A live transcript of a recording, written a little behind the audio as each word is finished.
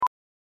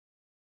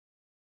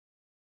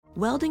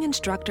Welding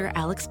instructor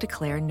Alex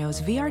DeClaire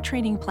knows VR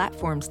training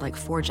platforms like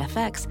Forge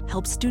FX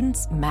help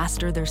students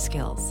master their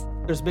skills.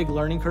 There's a big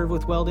learning curve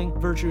with welding.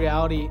 Virtual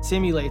reality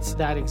simulates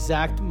that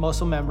exact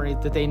muscle memory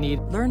that they need.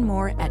 Learn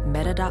more at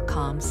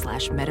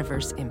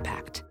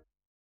meta.com/metaverseimpact.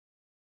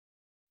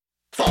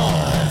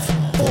 5,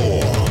 4,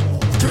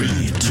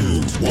 3,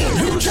 2, 1.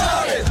 Who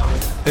charted?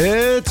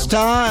 It's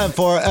time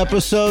for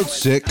episode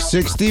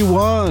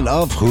 661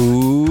 of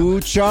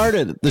Who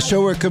Charted, the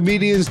show where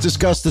comedians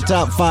discuss the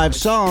top 5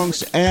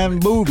 songs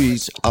and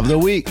movies of the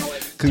week.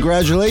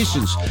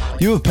 Congratulations,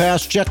 you have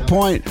passed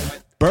checkpoint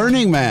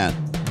Burning Man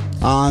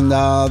on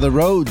the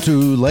road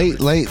to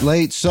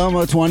late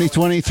summer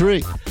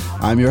 2023.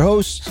 I'm your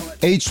host,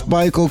 H.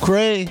 Michael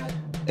Cray,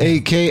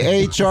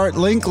 a.k.a. Chart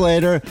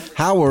Linklater,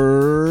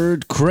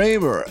 Howard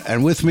Kramer.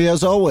 And with me,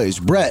 as always,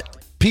 Brett,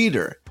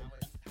 Peter,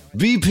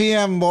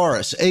 VPM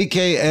Morris,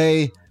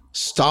 a.k.a.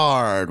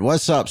 Starred.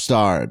 What's up,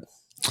 Starred?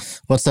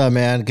 What's up,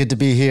 man? Good to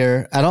be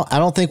here. I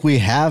don't think we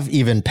have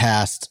even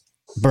passed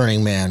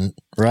Burning Man,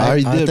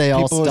 right? Aren't they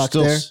all stuck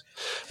there?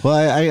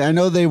 Well, I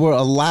know they were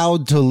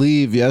allowed to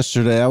leave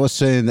yesterday. I was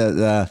saying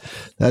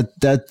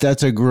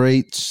that's a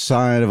great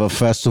sign of a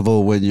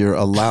festival when you're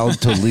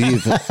allowed to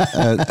leave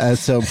at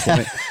some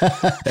point.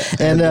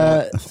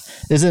 And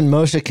isn't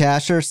Moshe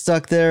Kasher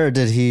stuck there, or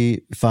did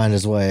he find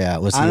his way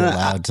out? Was he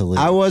allowed to leave?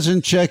 I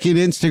wasn't checking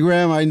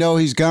Instagram. I know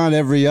he's gone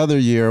every other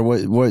year.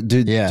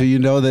 Do you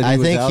know that he was out there? I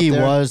think he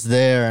was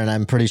there, and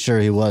I'm pretty sure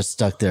he was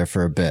stuck there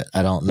for a bit.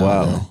 I don't know.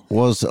 Wow.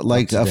 Well,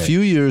 like a few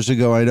years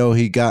ago, I know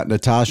he got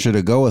Natasha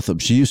to go with him.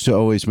 She used to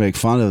always make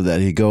fun of that.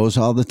 He goes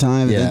all the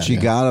time, and then she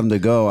got him to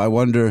go. I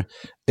wonder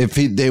if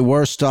they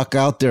were stuck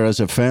out there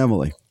as a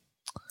family.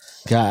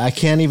 God, I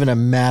can't even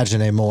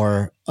imagine a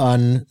more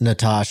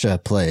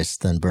un-Natasha place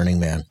than Burning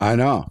Man. I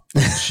know.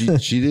 She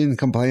didn't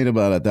complain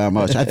about it that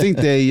much. I think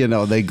they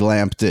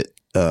glamped it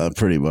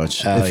pretty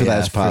much, if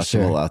that's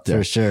possible out there.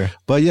 For sure.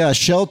 But yeah,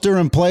 shelter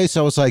in place.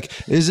 I was like,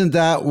 isn't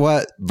that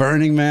what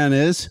Burning Man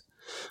is?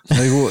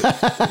 Like,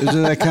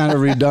 isn't that kind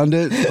of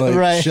redundant? Like,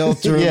 right.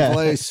 Shelter in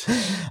place.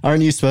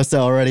 Aren't you supposed to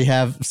already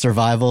have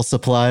survival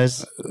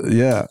supplies?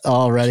 Yeah.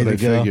 All ready to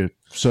go. Figured.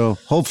 So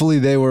hopefully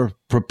they were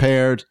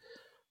prepared.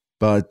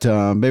 But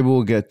maybe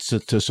we'll get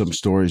to some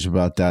stories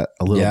about that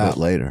a little bit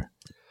later.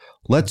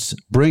 Let's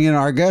bring in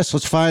our guest.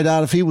 Let's find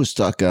out if he was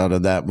stuck out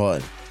of that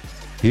mud.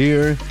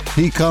 Here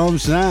he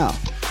comes now.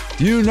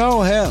 You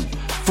know him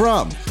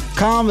from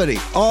comedy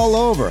all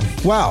over.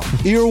 Wow.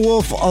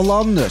 Earwolf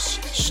alumnus,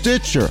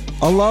 Stitcher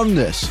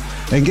alumnus.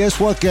 And guess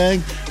what,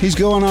 gang? He's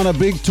going on a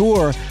big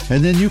tour,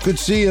 and then you could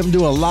see him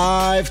do a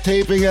live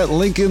taping at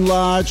Lincoln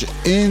Lodge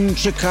in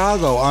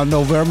Chicago on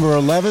November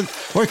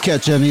 11th, or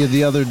catch any of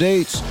the other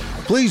dates.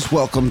 Please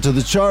welcome to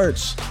the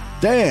charts,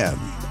 Dan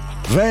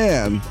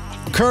Van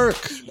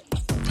Kirk.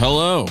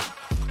 Hello.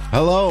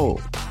 Hello.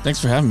 Thanks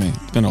for having me.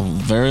 It's been a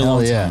very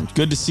long time.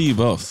 Good to see you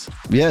both.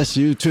 Yes,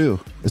 you too.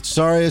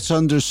 Sorry it's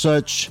under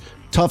such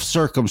tough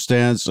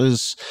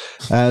circumstances,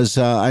 as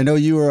I know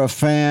you were a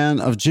fan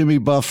of Jimmy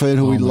Buffett,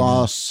 who we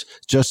lost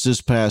just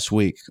this past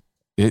week.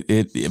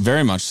 It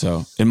very much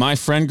so. In my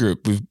friend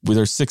group,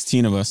 there's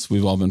 16 of us.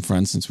 We've all been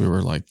friends since we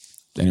were like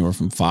anywhere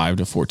from 5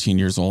 to 14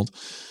 years old.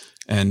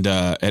 And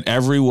at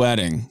every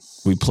wedding,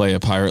 we play A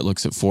Pirate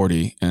Looks at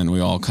 40, and we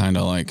all kind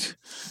of like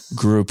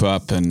group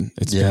up, and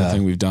it's been a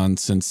thing we've done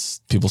since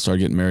people started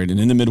getting married. And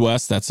in the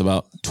Midwest, that's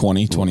about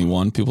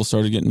 21 people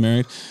started getting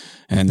married.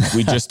 And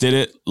we just did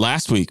it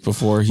last week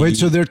before he... Wait,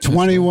 so they're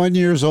 21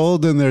 years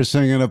old and they're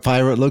singing A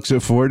Pirate Looks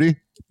at 40?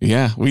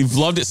 Yeah, we've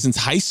loved it since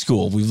high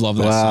school. We've loved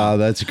that song. Wow,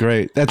 that's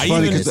great. That's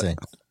funny.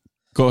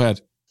 Go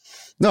ahead.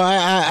 No,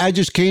 I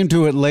just came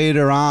to it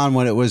later on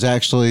when it was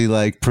actually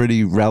like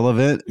pretty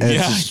relevant. And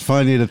it's just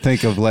funny to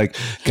think of like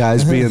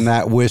guys being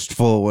that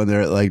wistful when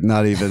they're like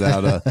not even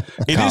out of college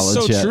It is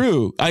so yet.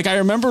 true. Like I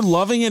remember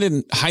loving it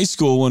in high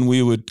school when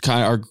we would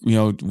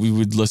we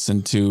would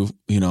listen to,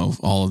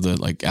 all of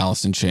the like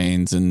Alice in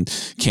Chains and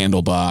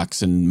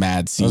Candlebox and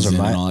Mad Season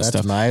and all that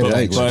stuff.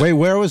 But wait,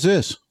 where was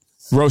this?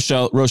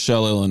 Rochelle,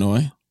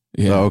 Illinois.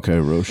 Yeah. Oh, okay,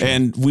 Rochelle.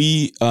 And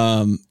we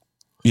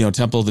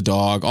Temple of the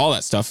Dog, all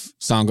that stuff,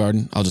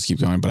 Soundgarden. I'll just keep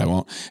going, but I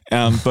won't.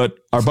 But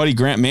our buddy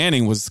Grant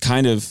Manning was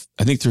kind of,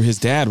 I think through his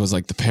dad, was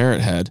like the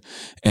parrot head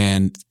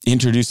and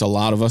introduced a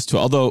lot of us to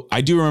it. Although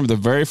I do remember the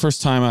very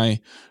first time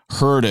I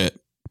heard it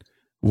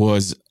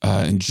was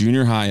in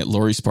junior high at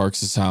Lori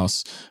Sparks'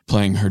 house,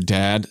 playing her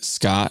dad,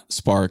 Scott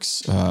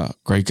Sparks,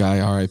 great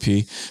guy,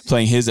 R.I.P.,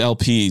 playing his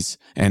LPs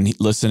and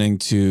listening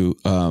to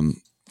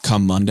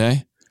Come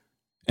Monday.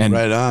 And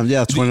right on.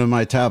 Yeah, it's one of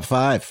my top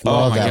 5.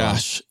 Oh my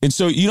gosh. And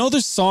so,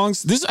 there's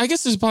songs, I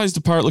guess this applies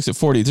to Pirate Looks at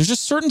 40. There's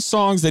just certain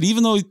songs that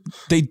even though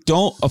they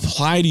don't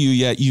apply to you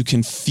yet, you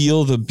can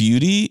feel the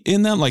beauty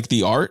in them, like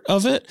the art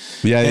of it.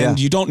 Yeah, and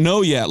you don't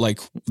know yet,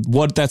 like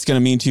what that's going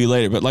to mean to you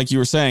later. But like you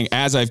were saying,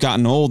 as I've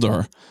gotten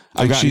older,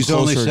 I've gotten She's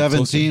only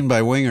 17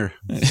 by Winger.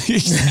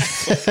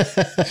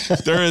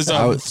 There is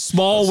a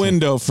small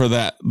window for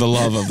that, the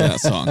love of that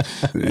song.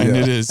 And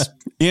it is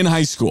in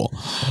high school.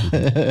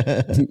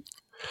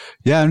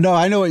 Yeah, no,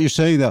 I know what you're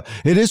saying, though.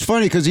 It is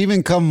funny because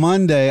even come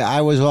Monday,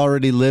 I was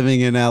already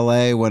living in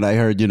L.A. when I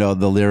heard,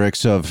 the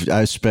lyrics of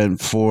I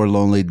spent 4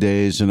 lonely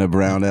days in a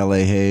brown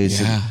L.A.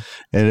 haze. Yeah.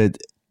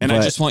 And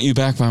I just want you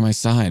back by my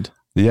side.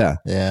 Yeah.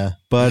 Yeah.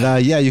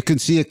 But you can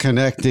see it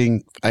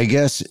connecting, I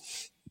guess,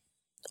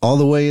 all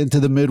the way into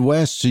the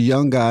Midwest to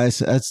young guys.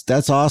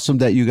 That's awesome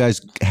that you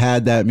guys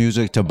had that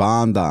music to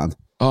bond on.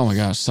 Oh my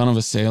gosh, Son of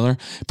a Sailor.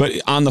 But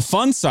on the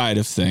fun side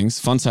of things,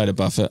 fun side of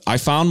Buffett, I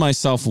found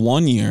myself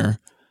one year.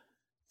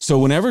 So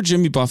whenever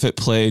Jimmy Buffett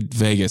played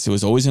Vegas, it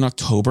was always in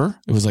October.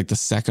 It was like the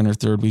 2nd or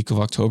 3rd week of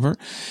October.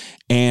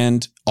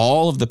 And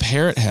all of the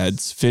Parrot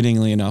Heads,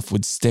 fittingly enough,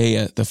 would stay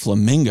at the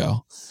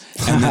Flamingo.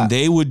 And then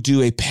they would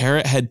do a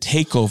Parrot Head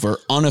takeover,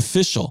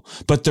 unofficial.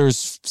 But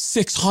there's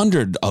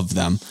 600 of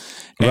them.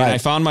 And I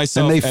found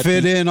myself... And they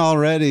fit in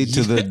already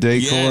to the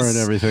decor and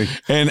everything.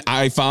 And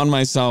I found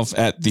myself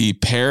at the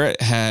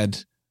Parrot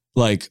Head,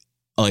 like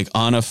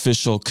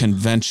unofficial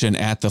convention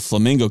at the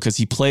Flamingo, because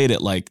he played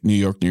at like New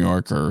York,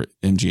 or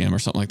MGM or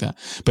something like that.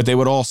 But they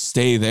would all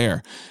stay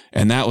there.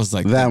 And that was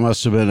like... That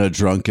must have been a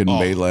drunken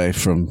melee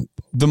from...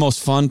 The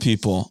most fun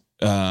people.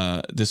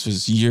 This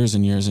was years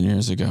and years and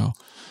years ago.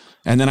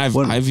 And then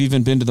I've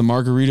even been to the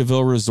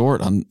Margaritaville Resort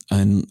on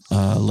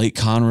Lake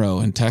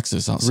Conroe in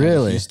Texas outside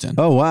of Houston.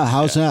 Oh, wow.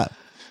 How's that?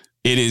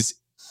 It is,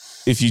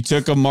 if you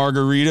took a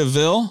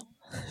Margaritaville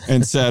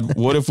and said,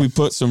 what if we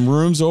put some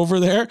rooms over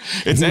there?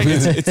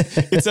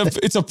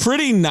 It's a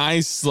pretty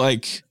nice,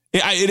 like,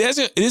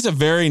 it is a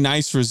very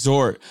nice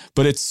resort,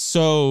 but it's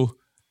so...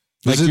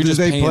 Like did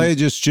they play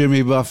just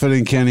Jimmy Buffett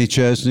and Kenny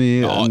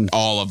Chesney?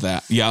 All of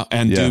that. Yeah.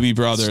 And Doobie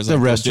Brothers. It's the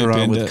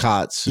restaurant with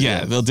cots.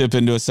 Yeah. They'll dip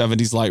into a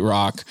 70s light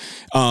rock.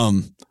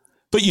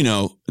 But,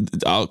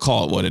 I'll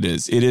call it what it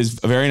is. It is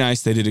very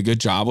nice. They did a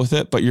good job with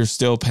it, but you're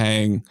still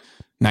paying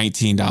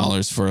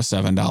 $19 for a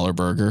 $7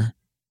 burger.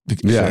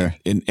 Yeah.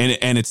 And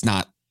it's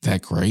not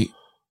that great.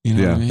 You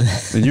know what I mean?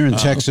 And you're in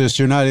Texas.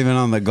 You're not even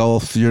on the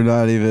Gulf. You're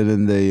not even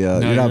in the.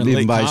 You're not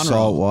even by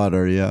salt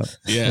water. Yeah.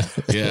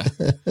 Yeah.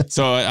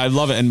 So I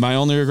love it, and my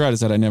only regret is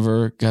that I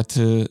never got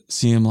to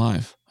see him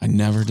live. I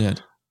never did.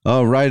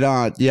 Oh, right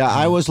on. Yeah,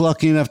 I was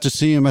lucky enough to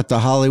see him at the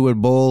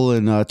Hollywood Bowl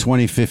in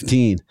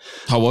 2015.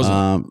 How was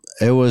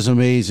it? It was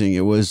amazing.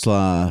 It was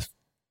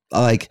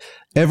like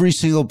every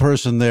single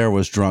person there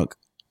was drunk.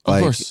 Of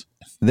course.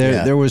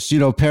 There was,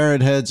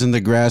 Parrot Heads and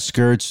the Grass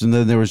Skirts, and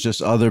then there was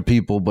just other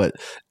people, but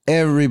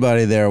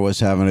everybody there was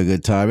having a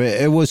good time.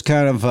 It was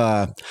kind of,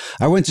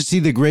 I went to see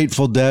the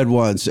Grateful Dead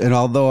once, and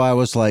although I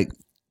was like,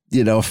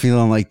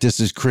 feeling like this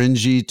is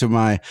cringy to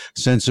my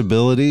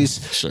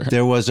sensibilities,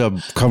 there was a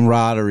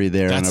camaraderie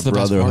there and a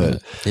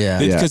brotherhood. Yeah.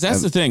 Because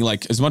that's the thing,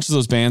 like as much as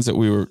those bands that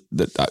we were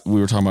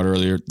talking about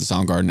earlier, the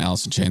Soundgarden,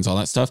 Alice in Chains, all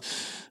that stuff,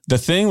 the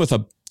thing with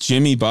a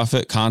Jimmy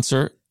Buffett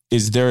concert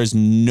is there is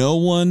no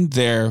one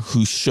there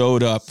who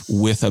showed up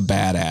with a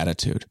bad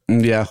attitude.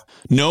 Yeah.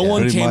 No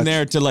one came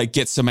there to like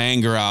get some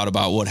anger out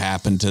about what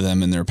happened to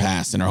them in their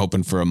past and are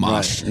hoping for a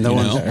mosh. Right. No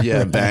one's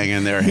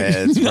banging their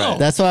heads. No. Right.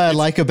 That's what I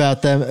like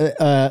about them.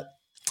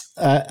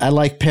 I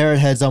like Parrot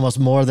Heads almost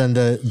more than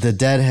the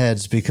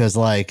Deadheads because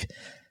like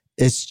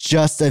it's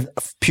just a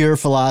pure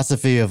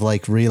philosophy of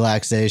like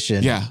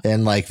relaxation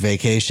and like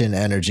vacation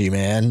energy,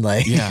 man.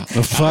 Like,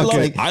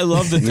 I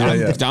love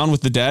the I'm down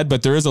with the Dead,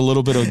 but there is a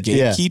little bit of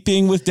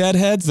gatekeeping with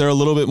Deadheads. They're a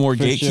little bit more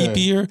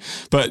gatekeepier,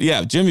 but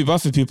Jimmy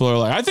Buffett people are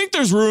like, I think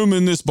there's room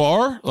in this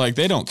bar. Like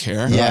they don't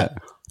care. Yeah.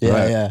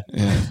 Yeah.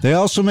 They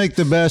also make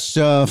the best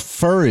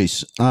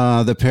furries,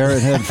 the Parrot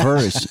Head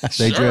furries.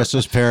 They dress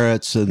as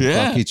parrots and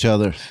fuck each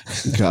other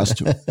in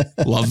costume.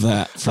 Love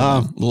that.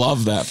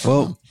 Love that.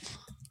 Them.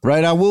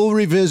 Right, I will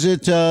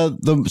revisit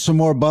some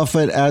more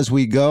Buffett as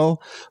we go.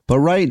 But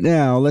right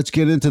now, let's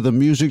get into the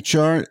music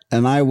chart,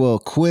 and I will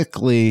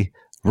quickly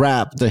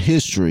wrap the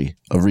history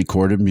of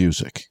recorded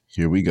music.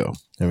 Here we go.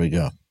 There we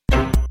go.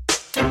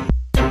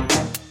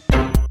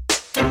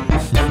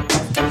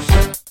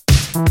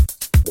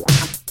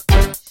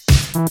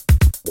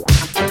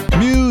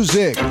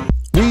 Music.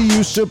 We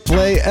used to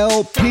play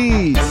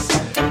LPs.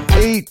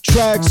 8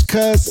 tracks,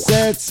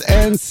 cassettes,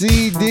 and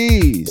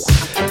CDs.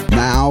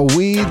 Now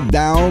we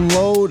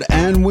download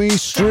and we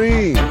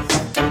stream.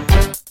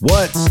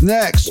 What's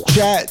next?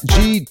 Chat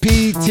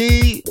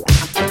GPT?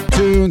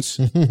 Tunes.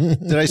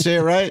 Did I say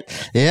it right?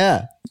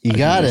 Yeah, you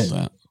got it.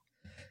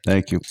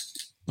 Thank you.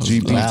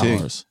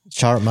 GPT.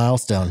 Chart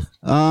milestone.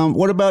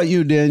 What about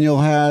you, Daniel?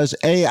 Has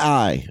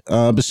AI,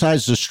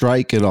 besides the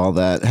strike and all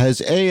that,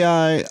 has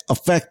AI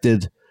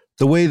affected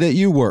the way that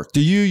you work?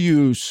 Do you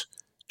use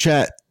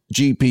Chat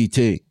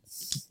GPT?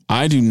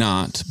 I do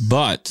not,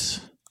 but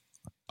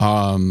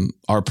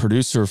our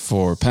producer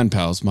for Pen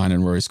Pals, mine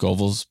and Rory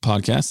Scoville's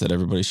podcast that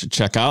everybody should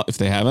check out if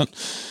they haven't.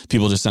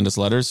 People just send us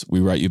letters. We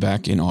write you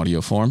back in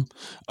audio form.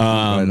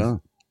 Right on.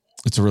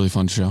 It's a really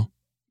fun show.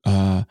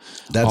 That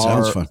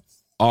sounds fun.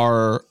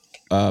 Our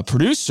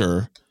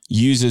producer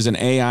uses an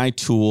AI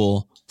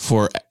tool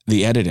for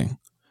the editing.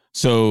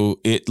 So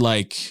it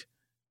like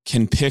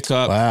can pick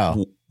up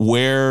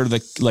where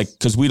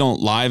because we don't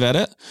live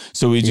edit.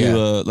 So we do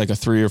a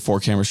 3 or 4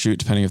 camera shoot,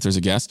 depending if there's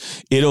a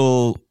guest.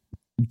 It'll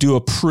do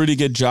a pretty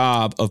good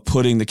job of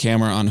putting the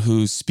camera on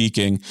who's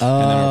speaking.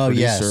 And then our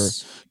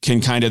producer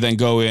can kind of then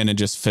go in and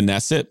just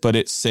finesse it, but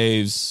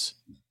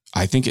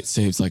I think it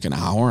saves like an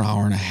hour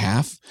and a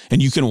half, and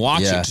you can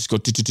watch it just go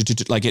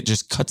like it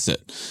just cuts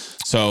it.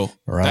 So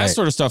that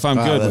sort of stuff I'm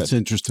good with. That's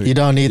interesting. You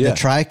don't need the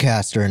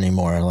TriCaster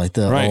anymore, like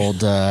the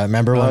old.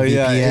 Remember when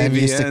VPN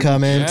used to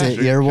come in to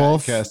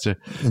Earwolf?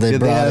 They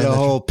had a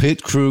whole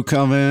pit crew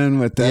come in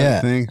with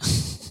that thing.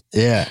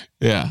 Yeah.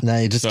 Now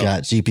you just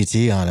got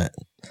GPT on it.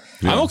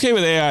 I'm okay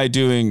with AI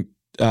doing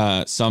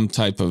some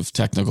type of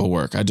technical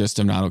work. I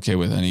just am not okay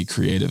with any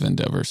creative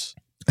endeavors.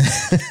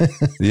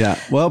 Yeah.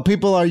 Well,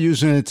 people are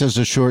using it as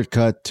a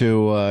shortcut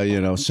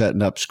to,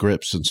 setting up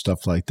scripts and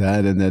stuff like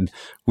that. And then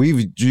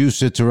we've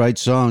used it to write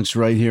songs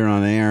right here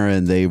on air,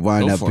 and they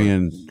wind up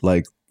being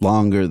like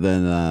longer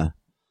than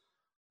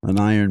an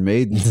Iron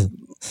Maiden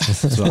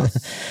song.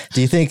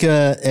 Do you think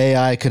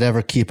AI could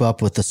ever keep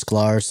up with the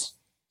Sklar's?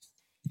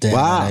 Dan,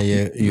 wow.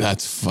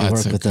 That's work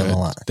with them a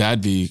lot.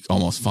 That'd be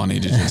almost funny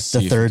to just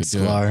see the third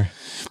Sklar.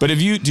 But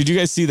did you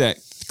guys see that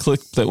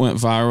clip that went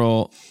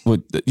viral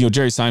with,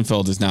 Jerry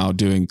Seinfeld is now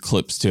doing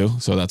clips too.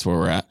 So that's where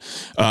we're at.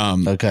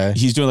 Okay.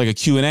 He's doing like a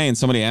Q&A, and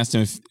somebody asked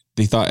him if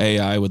they thought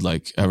AI would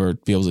like ever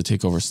be able to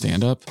take over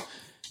stand-up.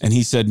 And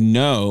he said,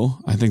 no.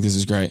 I think this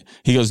is great.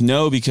 He goes,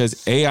 no,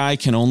 because AI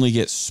can only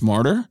get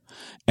smarter,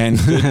 and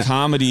good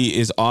comedy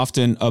is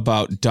often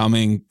about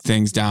dumbing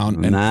things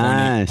down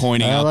and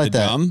pointing out like the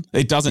dumb.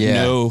 It doesn't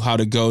know how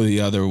to go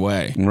the other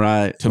way.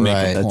 Right. To make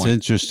a That's point.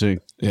 interesting.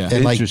 Yeah.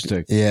 And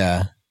interesting.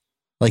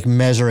 Like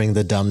measuring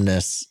the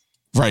dumbness.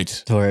 Right.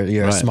 To where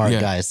you're a smart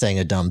guy saying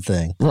a dumb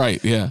thing.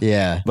 Right. Yeah.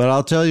 Yeah. But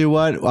I'll tell you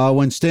what,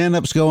 when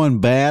stand-up's going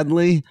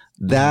badly,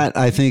 that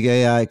I think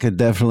AI could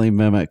definitely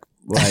mimic.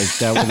 Like,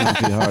 that wouldn't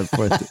be hard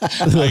for it.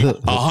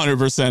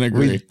 100%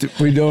 agree.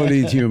 We don't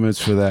need humans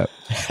for that.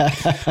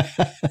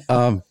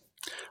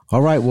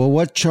 All right. Well,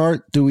 what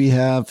chart do we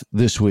have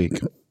this week?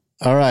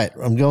 All right.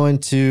 I'm going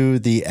to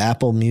the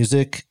Apple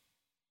Music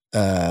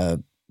top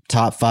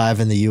 5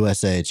 in the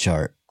USA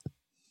chart.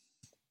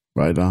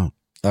 Right on.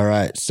 All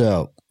right.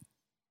 So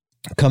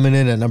coming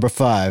in at number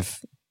 5.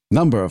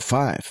 Number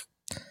 5.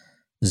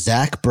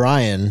 Zach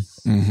Bryan.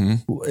 Mm-hmm.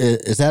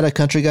 Is that a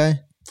country guy?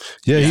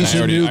 Yeah, he's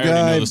a new guy. I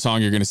already know the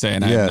song you're going to say.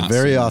 And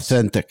very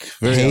authentic.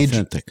 Very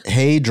authentic.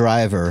 Hey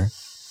Driver.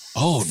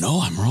 Oh,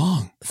 no, I'm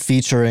wrong.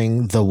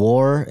 Featuring The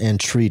War and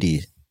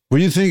Treaty. Were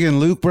you thinking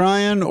Luke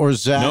Bryan or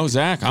Zach? No,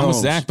 Zach. I'm with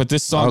Zach, but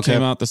this song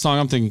came out. The song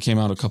I'm thinking came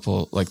out the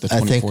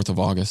 24th of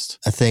August.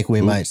 I think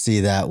we might see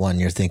that one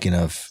you're thinking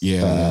of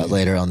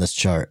later on this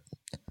chart.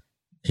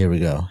 Here we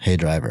go. Hey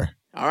Driver.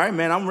 All right,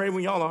 man. I'm ready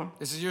when y'all are.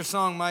 This is your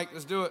song, Mike.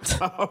 Let's do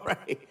it. All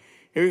right.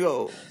 Here we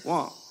go.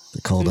 1,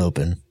 the cold 2,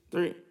 open.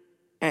 3.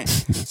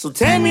 So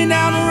take me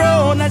down the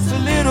road that's a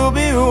little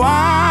bit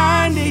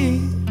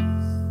windy,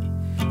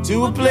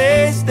 to a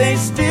place they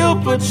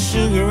still put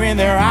sugar in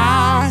their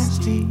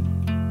iced tea,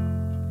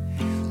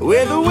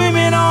 where the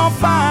women all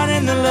fine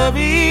and the love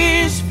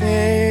is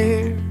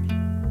fair.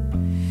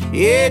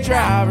 Yeah,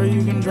 driver,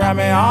 you can drive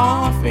me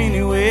off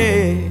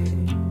anywhere.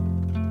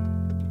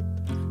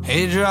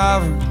 Hey,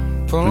 driver,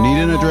 pull I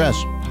need an address.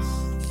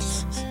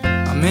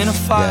 I'm in a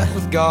fight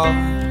with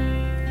God.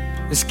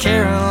 This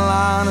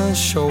Carolina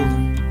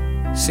shoulder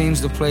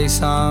seems the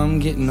place I'm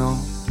getting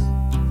on.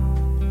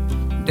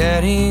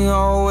 Daddy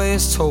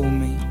always told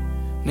me,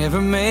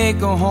 never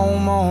make a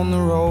home on the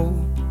road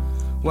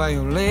while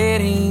your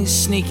lady's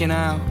sneaking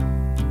out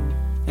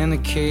and the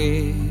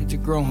kids are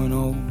growing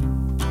old.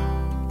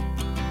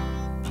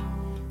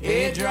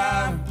 Hey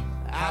driver,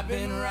 I've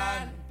been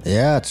riding.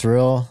 Yeah, it's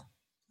real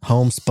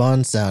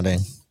homespun sounding.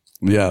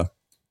 Yeah.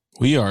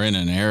 We are in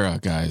an era,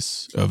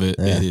 guys, of it.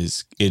 Yeah.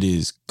 It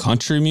is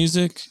country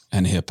music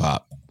and hip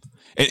hop.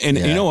 And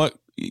you know what?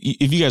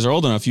 If you guys are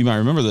old enough, you might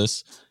remember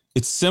this.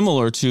 It's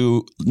similar to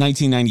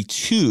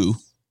 1992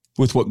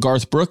 with what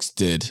Garth Brooks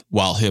did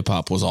while hip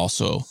hop was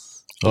also.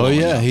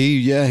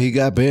 He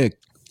got big.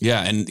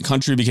 Yeah, and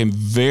country became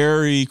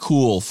very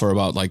cool for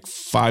about like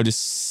 5 to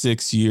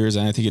 6 years,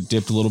 and I think it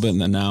dipped a little bit,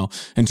 and then now,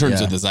 in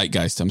terms of the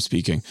zeitgeist, I'm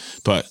speaking.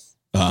 But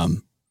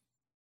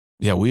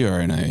we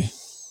are in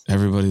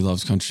everybody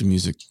loves country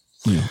music.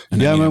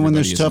 When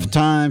there's tough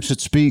times,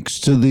 it speaks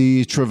to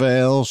the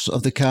travails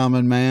of the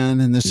common man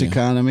in this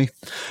economy.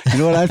 You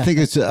know what I think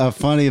is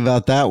funny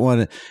about that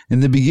one?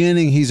 In the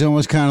beginning, he's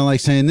almost kind of like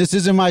saying, "This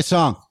isn't my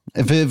song.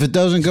 If it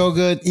doesn't go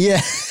good, you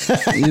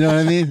know what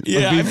I mean?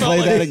 Yeah,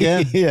 play that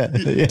again. Yeah,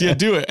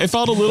 do it. It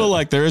felt a little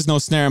like there is no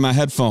snare in my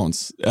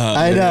headphones.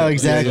 I know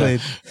exactly.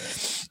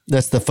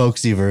 That's the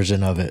folksy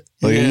version of it.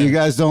 Well, you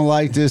guys don't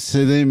like this.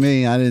 It ain't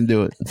me. I didn't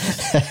do it.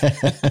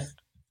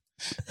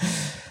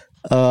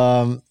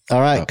 All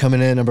right,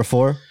 coming in number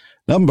 4.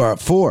 Number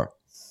 4.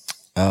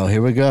 Oh,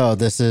 here we go.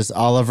 This is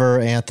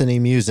Oliver Anthony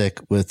Music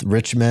with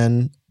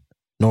Richmond,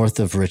 north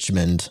of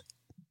Richmond.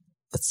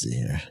 Let's see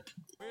here.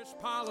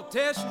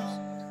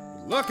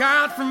 Politicians look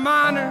out for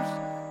minors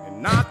and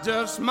not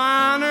just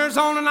miners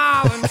on an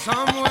island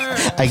somewhere.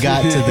 I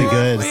got to the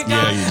goods.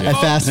 Yeah, you did. I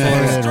fast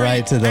forwarded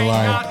right to the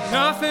line.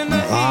 Nothing to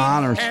eat,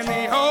 Honors. and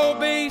the old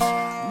beast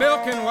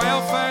milking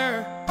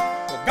welfare.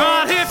 Well,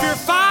 God, if you're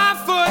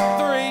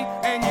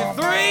 5'3" and you're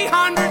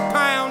 300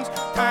 pounds,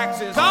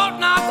 taxes ought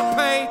not to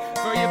pay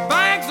for your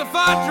bags of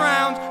fudge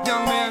rounds.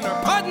 Young men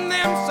are putting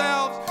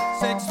themselves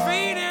 6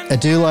 feet in. I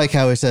do like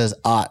how he says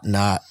ought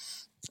not.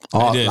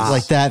 It is.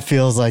 Like that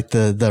feels like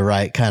the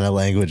right kind of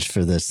language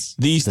for this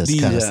These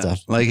kind of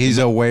stuff. Like he's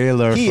a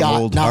whaler He from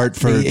ought old not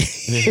Hartford. be.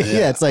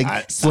 Yeah, it's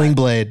like Sling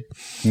Blade.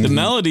 The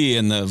melody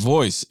and the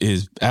voice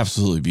is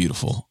absolutely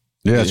beautiful.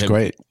 Yeah, it's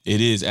great. It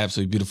is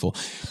absolutely beautiful.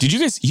 Did you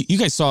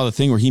guys saw the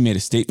thing where he made a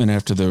statement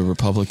after the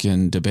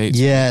Republican debates?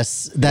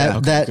 Yes,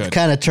 that good.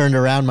 kind of turned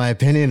around my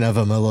opinion of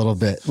him a little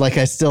bit. Like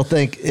I still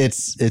think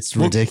it's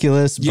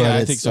ridiculous. Yeah, but I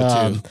it's, think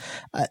so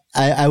too.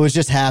 I was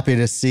just happy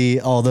to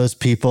see all those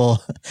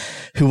people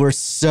who were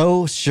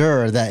so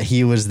sure that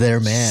he was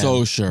their man.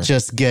 So sure.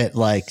 Just get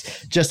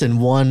just in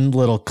one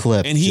little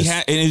clip. And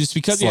and it's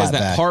because he has slap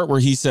that back. part where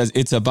he says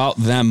it's about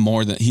them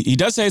more than he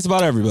does say it's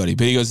about everybody,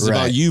 but he goes, it's Right.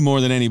 about you more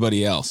than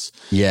anybody else.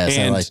 Yes,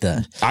 And I like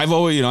that. I've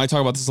always, I talk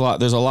about this a lot.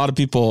 There's a lot of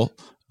people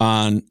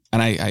on,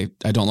 and I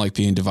don't like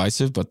being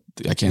divisive, but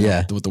I can't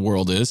know what the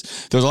world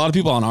is. There's a lot of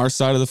people on our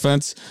side of the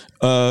fence,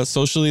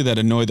 socially, that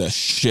annoy the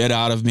shit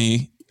out of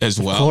me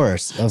as well. Of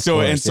course.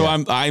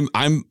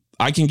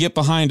 I can get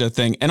behind a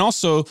thing, and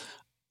also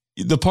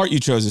the part you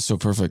chose is so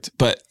perfect.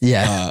 But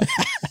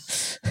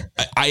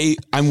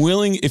I'm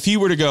willing, if he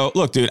were to go,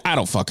 look, dude, I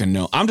don't fucking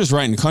know. I'm just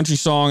writing a country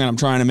song and I'm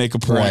trying to make a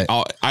point.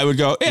 Right. I would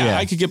go,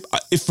 I could get,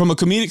 if from a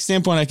comedic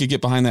standpoint, I could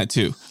get behind that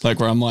too. Like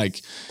where I'm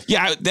like,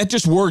 that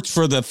just worked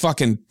for the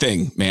fucking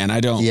thing, man. I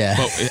don't,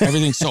 but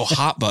everything's so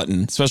hot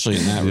button, especially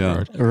in that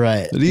regard.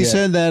 Right. But he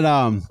said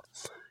that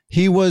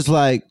he was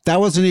like,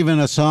 that wasn't even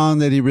a song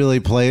that he really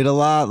played a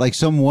lot. Like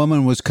some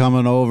woman was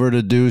coming over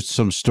to do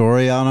some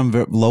story on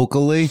him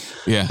locally.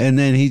 Yeah. And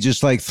then he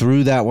just like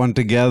threw that one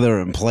together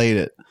and played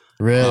it.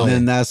 Really? And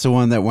then that's the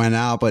one that went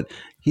out. But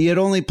he had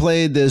only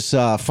played this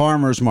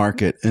farmer's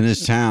market in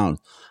his town.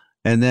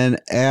 And then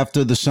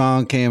after the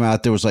song came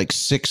out, there was like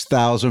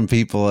 6,000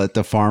 people at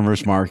the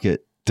farmer's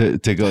market to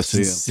go see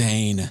him.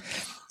 Insane.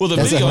 Well, the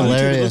That's video on YouTube, it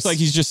hilarious. looks like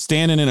he's just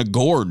standing in a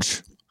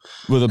gorge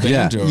with a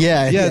banjo.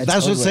 Yeah,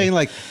 that's what I'm saying.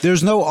 Like,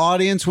 there's no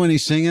audience when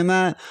he's singing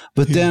that.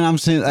 But then I'm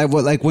saying,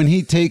 like, when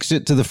he takes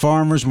it to the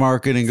farmer's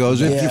market and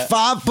goes, if you're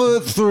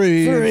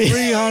 5'3",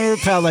 300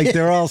 pounds, like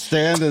they're all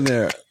standing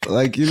there.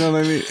 Like, you know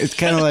what I mean? It's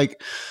kind of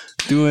like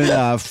doing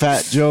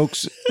fat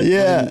jokes.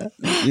 Yeah.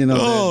 And,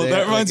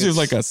 that reminds me of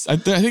like I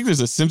think there's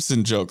a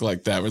Simpson joke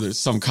like that where there's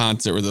some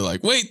concert where they're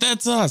like, wait,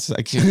 that's us.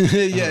 I can't.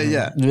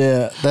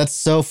 Yeah. That's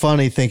so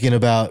funny thinking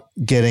about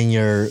getting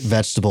your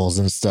vegetables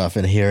and stuff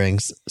and hearing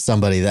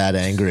somebody that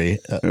angry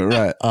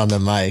right on the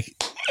mic.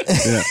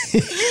 Yeah.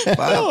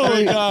 Oh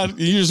my God.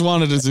 You just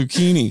wanted a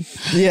zucchini.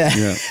 Yeah.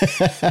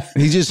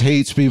 He just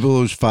hates people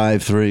who's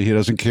 5'3". He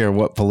doesn't care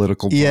what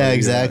political party. Yeah,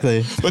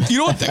 exactly. But you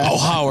know what?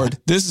 Howard,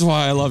 this is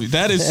why I love you.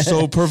 That is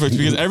so perfect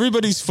because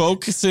everybody's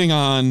focusing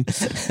on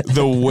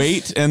the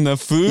weight and the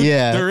food.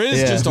 Yeah. There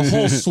is just a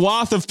whole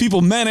swath of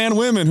people, men and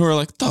women, who are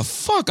like, the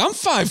fuck? I'm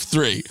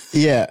 5'3".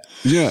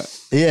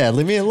 Yeah.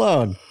 Leave me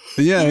alone.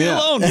 Leave me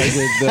alone. Like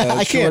with,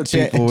 I can't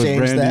people with change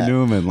Randy that.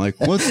 Newman. Like,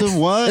 what's the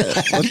what?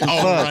 What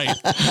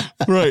the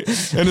fuck? Right.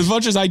 And as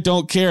much as I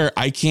don't care,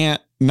 I can't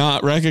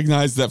not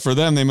recognize that for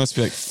them, they must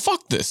be like,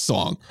 fuck this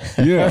song.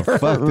 Yeah,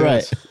 fuck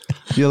Right. this.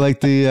 You're like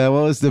the,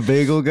 what was the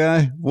bagel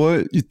guy?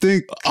 What you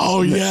think?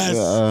 Oh, yes.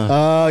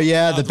 Oh,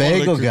 yeah, the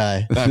bagel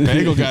guy. That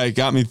bagel guy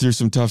got me through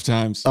some tough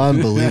times.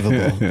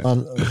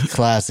 Unbelievable.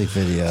 Classic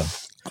video.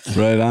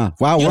 Right on.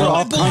 Wow, we're know, all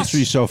my boss-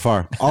 country so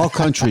far. All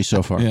country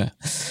so far. Yeah.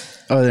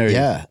 Oh, there you go.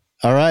 Yeah.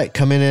 All right.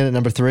 Coming in at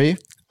number 3.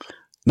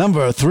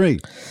 Number 3.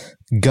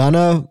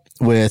 Gunna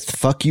with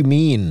Fuck You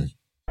Mean.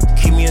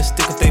 Keep me a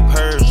stick if they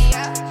purge.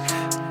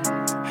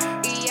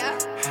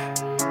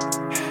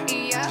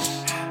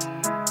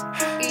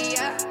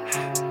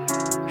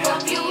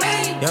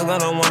 Young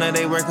gun on one that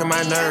they working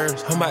my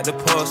nerves. I'm about to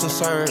pull some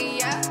serve.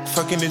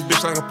 Fucking this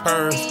bitch like a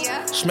perm.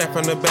 Smack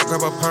from the back,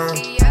 grab a perm.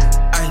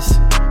 Ice,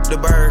 the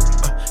bird.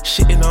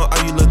 Shitting on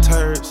all you little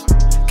turds.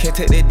 Can't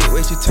take that dick,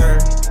 wait your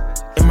turn.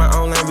 In my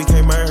own lane, we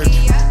can't merge.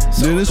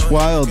 Dude, it's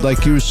wild,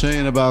 like you were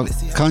saying about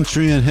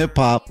country and hip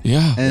hop.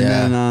 Yeah.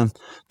 And then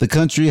the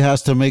country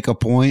has to make a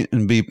point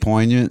and be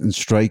poignant and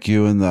strike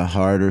you in the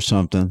heart or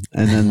something.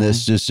 And then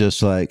this is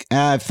just like,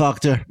 I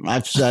fucked her. I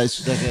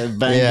stuck a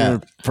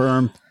banger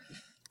perm.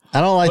 I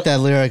don't like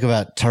that lyric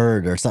about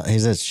turd or something. He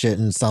says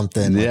shitting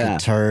something like Yeah. a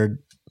turd.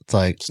 It's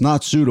like, It's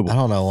not suitable. I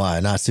don't know why.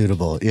 Not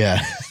suitable.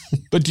 Yeah.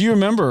 But do you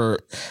remember,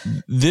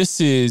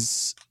 this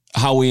is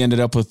how we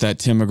ended up with that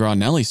Tim McGraw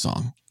Nelly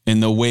song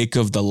in the wake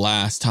of the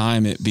last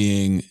time it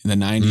being the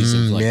 90s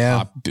of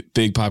like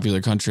big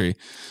popular country.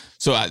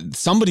 So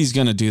somebody's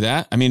going to do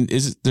that. I mean,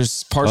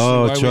 there's partially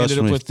why we trust ended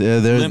up me. with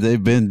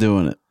They've been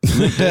doing it.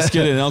 Limp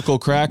Bizkit and Uncle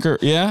Cracker.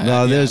 Yeah.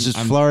 No, there's just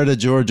Florida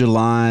Georgia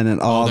Line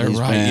and all they're these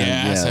right.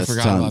 bands. Yes, I it's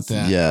forgot tons. about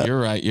that. Yeah.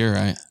 You're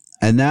right.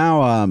 And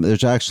now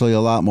there's actually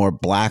a lot more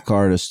black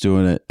artists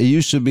doing it. It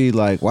used to be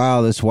like,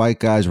 wow, this white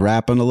guy's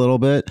rapping a little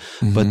bit,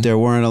 but there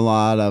weren't a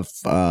lot of,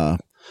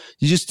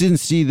 you just didn't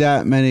see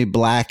that many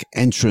black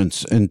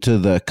entrants into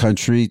the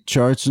country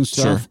charts and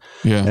stuff.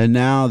 Sure. Yeah. And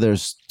now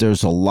there's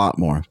a lot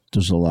more.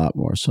 There's a lot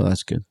more. So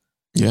that's good.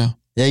 Yeah.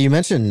 Yeah. You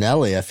mentioned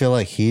Nelly. I feel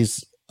like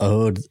he's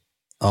owed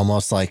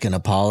almost like an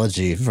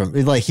apology from,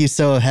 like, he's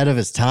so ahead of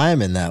his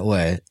time in that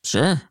way.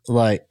 Sure.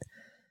 Like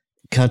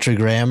Country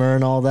Grammar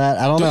and all that.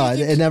 I don't know.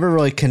 It never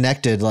really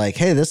connected. Like,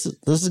 hey, this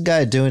is a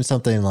guy doing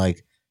something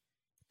like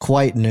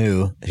quite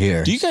new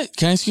here. Do you guys?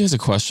 Can I ask you guys a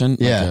question?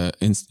 Yeah.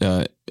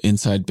 Like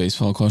inside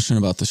baseball question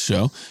about the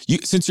show.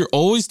 Since you're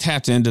always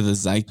tapped into the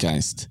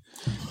zeitgeist,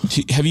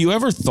 have you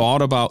ever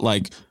thought about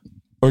like,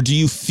 or do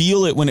you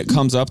feel it when it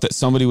comes up that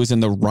somebody was in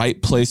the right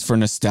place for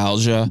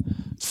nostalgia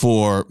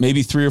for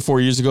maybe 3 or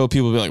 4 years ago?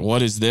 People would be like,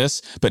 what is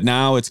this? But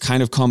now it's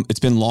kind of it's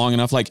been long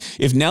enough. Like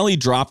if Nelly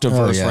dropped a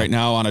verse right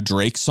now on a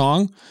Drake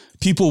song,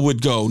 people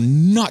would go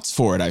nuts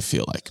for it, I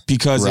feel like,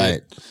 because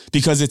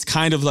it's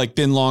kind of like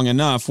been long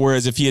enough.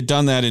 Whereas if he had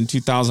done that in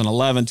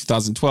 2011,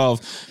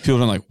 2012, people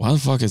would be like, why the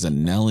fuck is a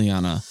Nelly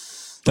on a...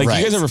 Like,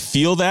 you guys ever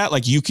feel that?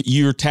 Like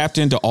you're tapped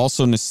into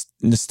also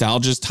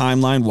nostalgia's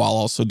timeline while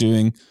also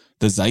doing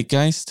the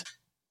zeitgeist?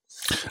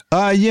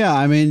 Yeah,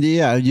 I mean,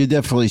 yeah, you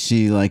definitely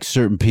see like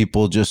certain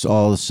people just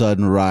all of a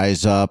sudden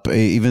rise up,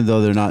 even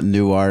though they're not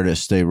new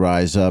artists, they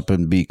rise up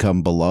and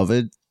become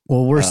beloved.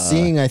 Well, we're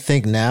seeing, I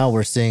think now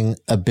we're seeing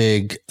a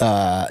big,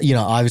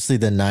 obviously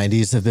the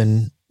 90s have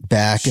been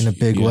back in a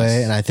big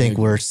way. And I think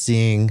we're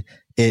seeing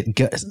it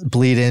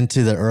bleed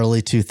into the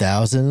early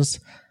 2000s.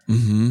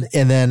 Mm-hmm.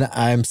 And then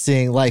I'm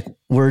seeing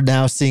we're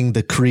now seeing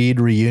the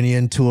Creed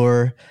reunion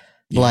tour.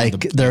 Yeah,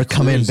 they're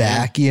coming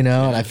back, and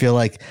I feel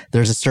like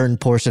there's a certain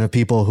portion of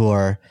people who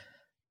are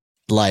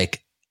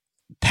like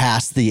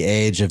past the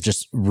age of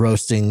just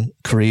roasting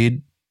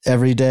Creed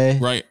every day.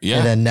 Right. Yeah.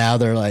 And then now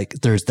they're like,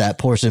 there's that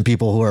portion of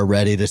people who are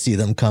ready to see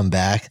them come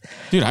back.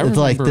 Dude, it's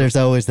like there's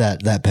always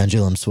that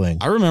pendulum swing.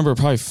 I remember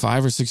probably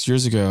 5 or 6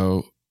 years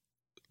ago,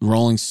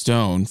 Rolling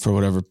Stone, for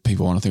whatever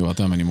people want to think about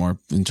them anymore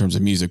in terms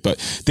of music, but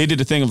they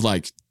did a thing of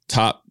like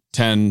top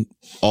 10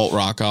 alt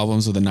rock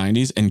albums of the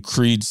 90s, and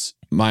Creed's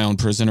My Own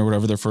Prison or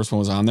whatever their first one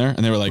was on there.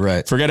 And they were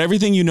like, forget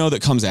everything you know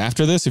that comes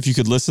after this. If you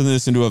could listen to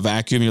this into a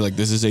vacuum, you're like,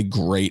 this is a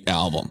great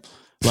album.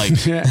 Like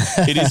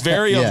it is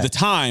very of the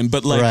time,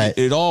 but like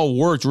it all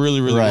worked really,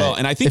 really well.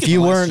 And I think if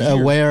you weren't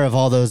aware of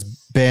all those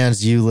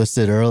bands you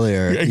listed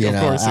earlier,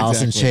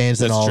 Alice in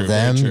Chains and all of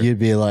them, you'd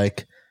be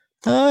like,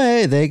 oh,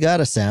 hey, they got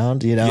a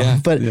sound,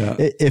 But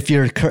if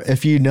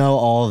you know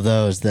all of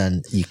those,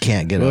 then you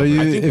can't get over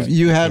it.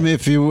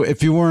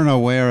 If you weren't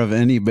aware of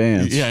any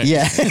bands,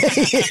 yeah.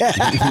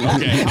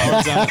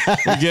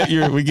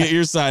 Okay, we get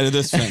your side of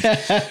this fence.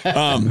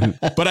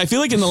 But I feel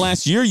like in the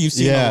last year, you've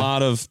seen a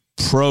lot of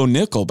pro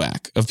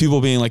Nickelback of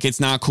people being like, it's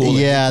not cool.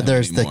 Yeah,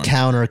 there's the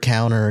counter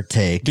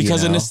take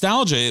because of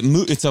nostalgia.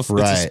 It's a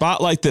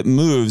spotlight that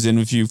moves, and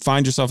if you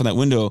find yourself in that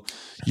window,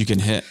 you can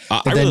hit.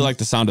 I really like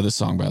the sound of this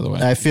song, by the way.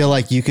 I feel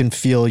like you can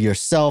feel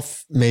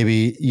yourself.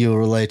 Maybe you'll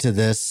relate to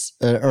this,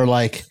 or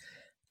like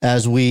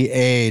as we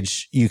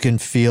age, you can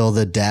feel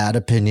the dad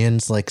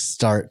opinions like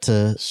start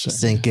to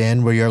sink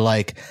in, where you're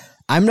like,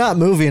 I'm not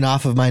moving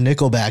off of my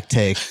Nickelback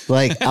take.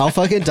 Like, I'll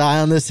fucking die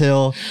on this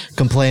hill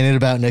complaining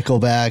about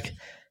Nickelback.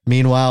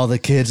 Meanwhile, the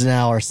kids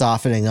now are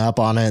softening up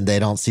on it and they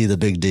don't see the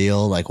big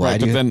deal. Like, why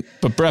do you?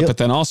 But Brett, but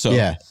then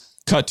also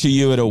cut to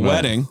you at a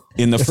wedding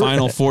in the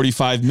final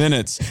 45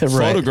 minutes,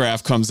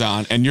 photograph comes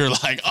on and you're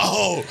like,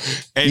 oh,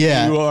 and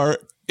you are.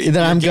 And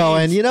then I'm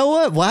going, you know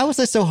what? Why was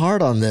I so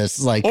hard on this?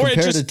 Like,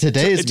 compared to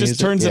today's music? It just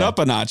turns it up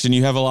a notch and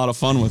you have a lot of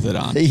fun with it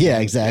on. Yeah,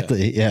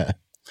 exactly. Yeah.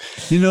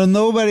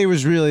 Nobody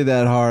was really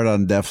that hard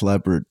on Def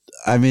Leppard.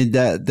 I mean,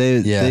 that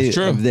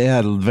they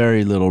had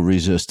very little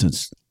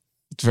resistance.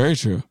 It's very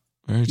true.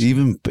 Very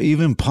true.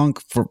 Even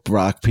punk for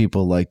rock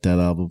people like that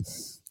album.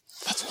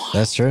 That's wild.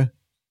 That's true.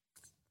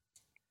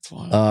 That's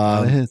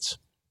wild. Hits.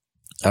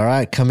 All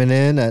right, coming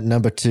in at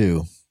number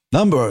 2.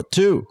 Number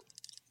 2.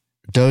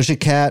 Doja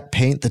Cat,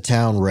 Paint the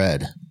Town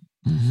Red.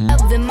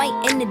 Loving my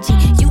energy,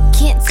 you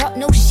can't talk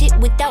no shit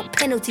without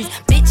penalties.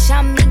 Bitch,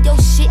 I'm in your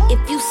shit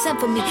if you send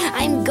for me.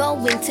 I'm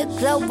going to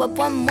glow up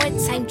one more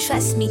time,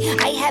 trust me.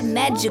 I have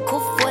magical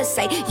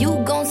foresight.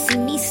 You gon' see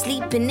me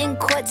sleeping in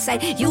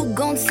courtside. You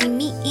gon' see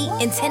me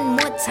eating 10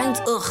 more times,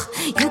 ugh.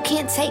 You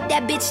can't take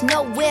that bitch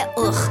nowhere,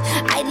 ugh.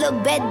 I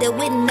look better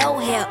with no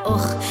hair,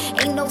 ugh.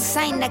 Ain't no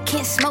sign I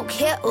can't smoke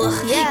here,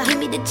 ugh. Give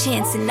me the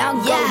chance and I'll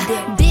go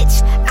there.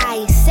 Bitch,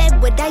 I said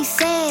what I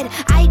said.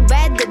 I'd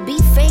rather be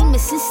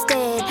famous instead.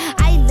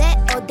 I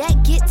let all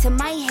that get to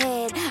my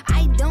head.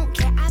 I don't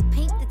care, I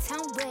paint the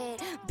town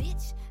red.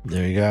 Bitch.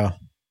 There you go.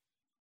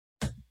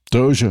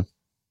 Doja.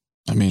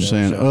 I mean,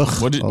 saying,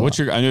 ugh. What's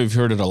your? I know you've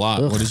heard it a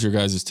lot. Ugh. What is your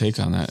guys' take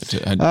on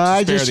that?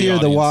 I just hear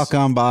the walk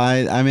on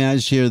by. I mean, I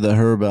just hear the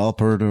Herb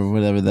Alpert or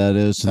whatever that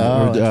is.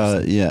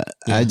 Yeah,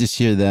 I just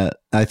hear that.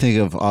 I think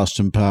of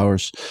Austin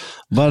Powers,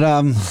 but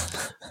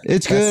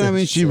it's good. I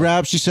mean, she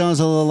raps. She sounds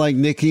a little like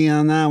Nicki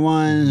on that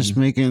one, just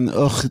making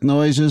ugh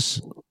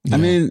noises. Yeah. I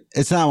mean,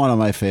 it's not one of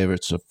my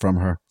favorites from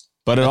her,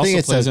 but it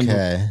also plays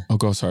okay.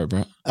 Sorry,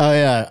 Brett. Oh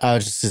yeah, I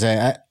was just gonna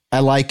say I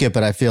like it,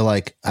 but I feel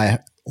like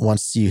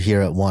once you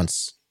hear it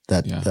once.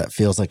 That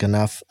feels like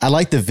enough. I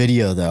like the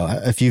video though.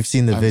 If you've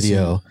seen the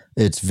video,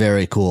 it's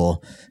very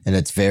cool. And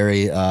it's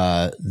very,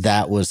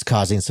 that was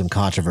causing some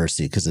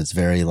controversy because it's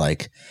very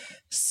like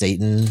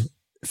Satan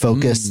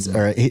focused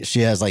or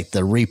she has like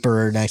the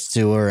Reaper next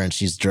to her and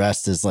she's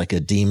dressed as like a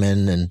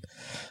demon. And,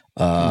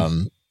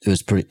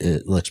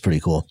 it looks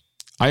pretty cool.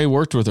 I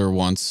worked with her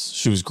once.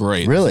 She was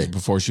great. Really?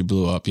 Before she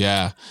blew up.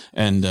 Yeah.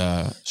 And,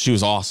 she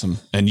was awesome.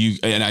 And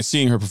I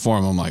seeing her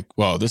perform, I'm like,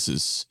 whoa,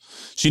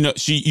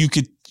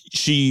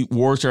 she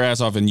worked her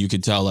ass off and you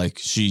could tell like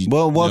she.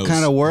 Well, what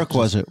kind of work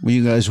was it? Were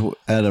you guys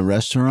at a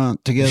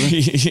restaurant together?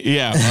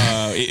 Yeah.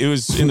 It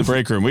was in the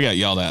break room. We got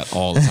yelled at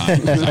all the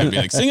time. I'd be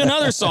like, sing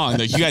another song.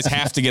 Like, you guys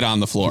have to get on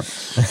the floor.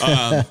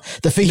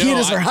 The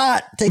fajitas are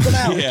hot. Take them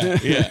out.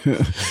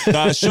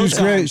 Yeah. She was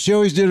great. She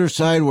always did her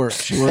side work.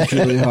 She worked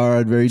really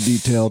hard, very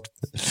detailed.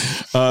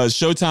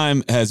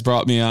 Showtime has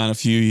brought me on a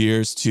few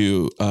years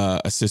to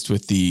assist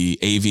with the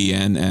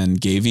AVN and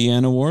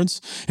GayVN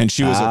awards. And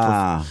she was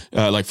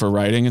like for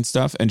writing and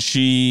stuff. And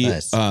she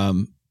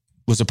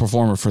was a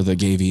performer for the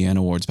GayVN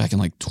awards back in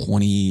like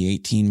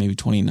 2018, maybe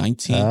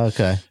 2019.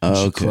 Okay.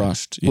 She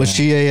crushed. Yeah. Was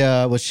she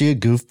a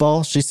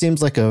goofball? She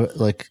seems like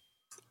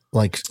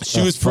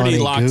she was pretty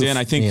locked in.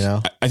 I think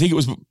it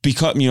was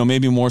because,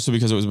 maybe more so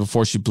because it was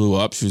before she blew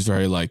up. She was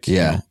very like,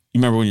 you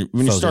remember when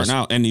you're starting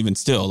out, and even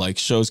still, like,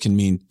 shows can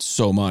mean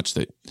so much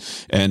so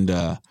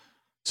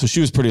she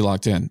was pretty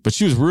locked in, but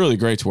she was really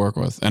great to work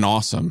with and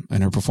awesome.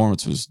 And her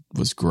performance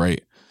was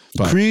great.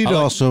 But Creed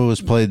also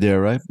was played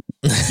there, right?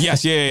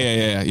 Yes.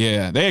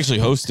 Yeah. They actually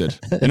hosted,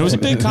 and it was a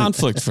big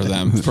conflict for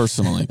them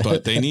personally,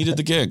 but they needed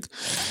the gig.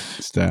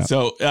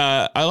 So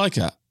I like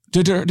that.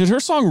 Did her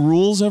song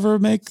 "Rules" ever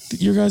make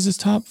your guys'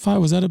 top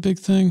 5? Was that a big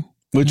thing?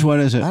 Which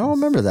one is it? I don't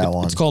remember that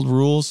one. It's called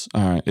 "Rules."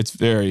 All right, it's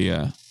very.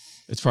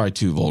 It's probably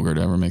too vulgar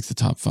to ever make the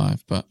top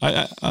 5, but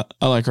I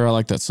like her. I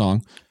like that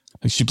song.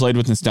 Like, she played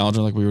with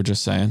nostalgia, like we were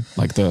just saying.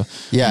 Like you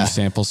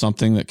sample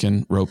something that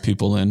can rope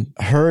people in.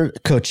 Her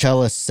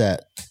Coachella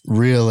set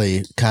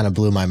really kind of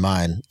blew my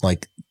mind.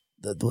 Like,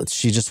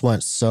 she just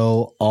went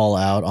so all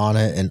out on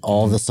it, and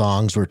all the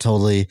songs were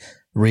totally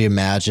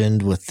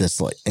reimagined with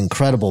this like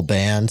incredible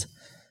band.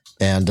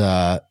 And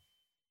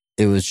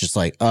it was just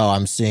like, oh,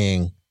 I'm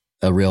seeing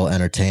a real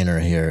entertainer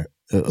here.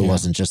 It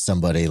wasn't just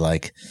somebody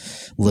like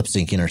lip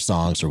syncing her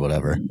songs or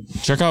whatever.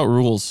 Check out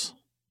 "Rules."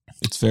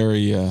 It's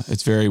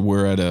very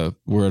we're at a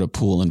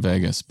pool in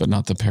Vegas, but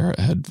not the parrot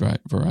head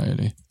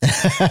variety.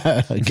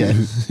 Okay.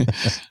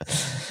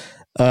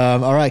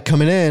 All right,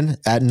 coming in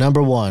at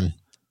number 1.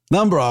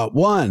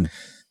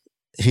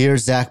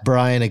 Here's Zach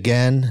Bryan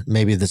again.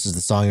 Maybe this is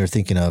the song you're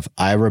thinking of.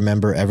 "I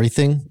Remember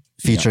Everything,"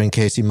 featuring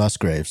Casey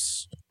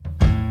Musgraves.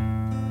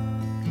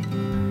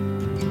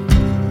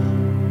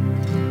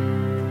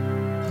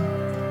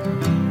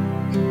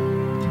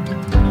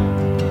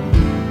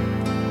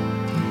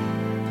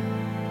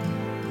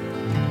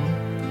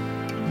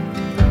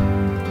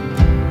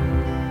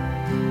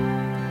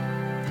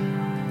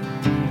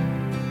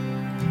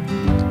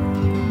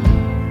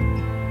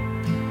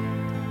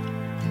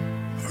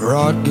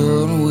 Rod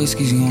girl and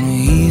whiskey's gonna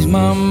ease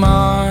my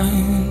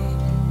mind.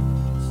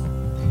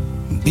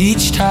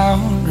 Beach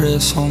towel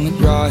dress on the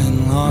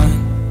drying line.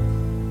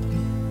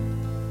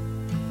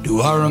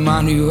 Do I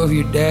remind you of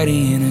your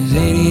daddy in his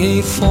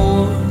 88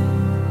 Ford?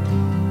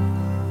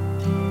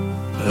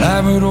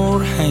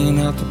 Labrador hanging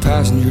out the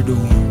passenger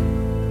door.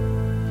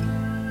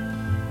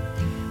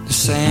 The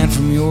sand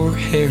from your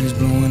hair is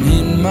blowing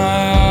in my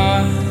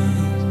eyes.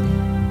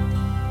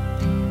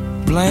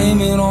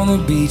 Blame it on the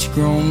beach,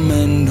 grown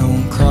men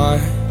don't cry.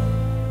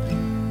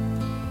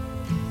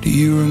 Do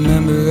you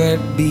remember that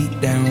beat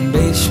down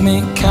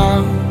basement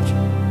couch?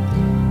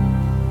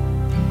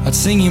 I'd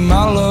sing you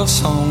my love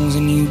songs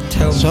and you'd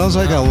tell me. Sounds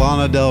like a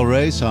Lana Del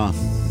Rey song.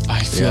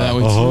 I feel that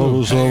way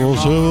too.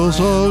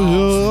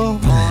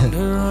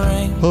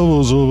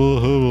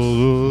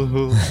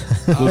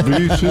 The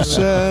beach is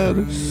sad.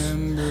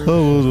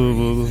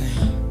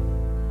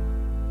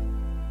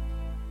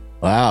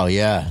 Wow,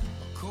 yeah.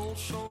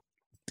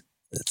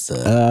 It's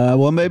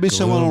well, maybe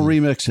someone will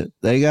remix it.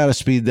 They got to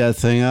speed that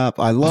thing up.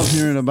 I love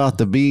hearing about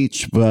the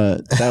beach,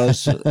 but that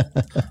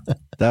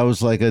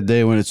was like a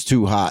day when it's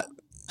too hot,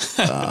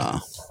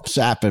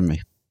 sapping me.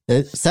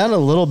 It sounded a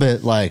little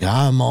bit like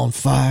 "I'm on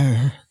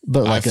fire,"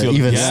 but like an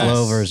even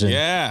slow version.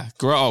 Yeah,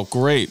 oh,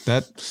 great.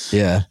 That's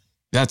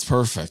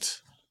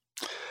perfect.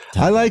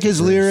 I like his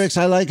lyrics.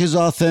 I like his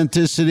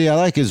authenticity. I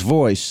like his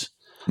voice.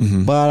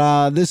 Mm-hmm.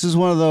 But this is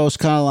one of those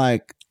kind of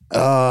like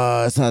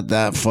it's not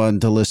that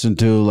fun to listen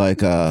to. Like,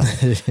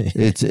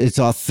 it's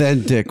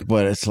authentic,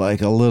 but it's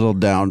like a little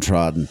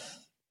downtrodden.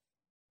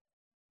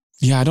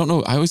 Yeah, I don't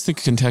know. I always think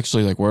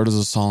contextually, like, where does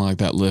a song like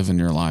that live in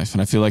your life?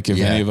 And I feel like if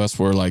any of us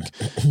were like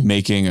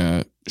making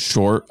a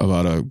short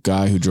about a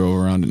guy who drove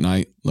around at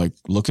night, like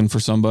looking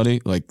for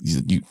somebody, like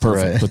you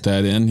perfect, put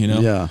that in, you know?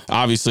 Yeah.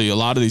 Obviously, a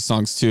lot of these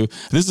songs too.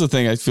 This is the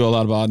thing I feel a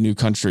lot about New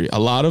Country. A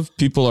lot of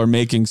people are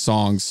making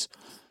songs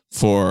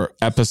for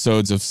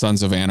episodes of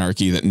Sons of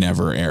Anarchy that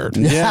never aired.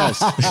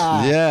 Yes.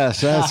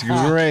 Yes, that's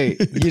great.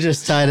 You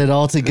just tied it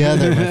all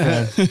together,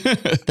 my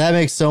friend. That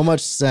makes so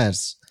much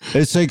sense.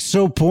 It's like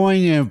so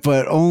poignant,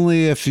 but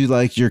only if you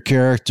like your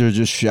character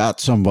just shot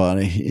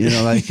somebody, you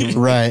know, like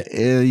right.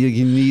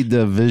 You need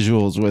the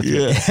visuals with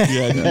it.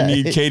 Yeah, you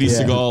need Katie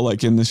Seagal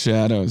like in the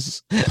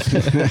shadows. Right.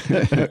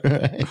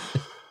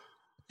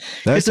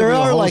 That's the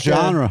whole like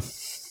genre.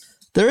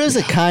 There is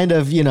a kind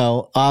of, you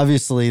know,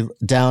 obviously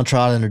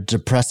downtrodden or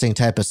depressing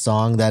type of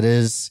song that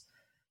is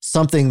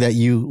something that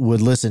you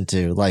would listen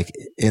to, like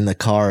in the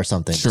car or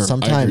something. Sure,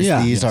 sometimes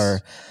these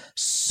are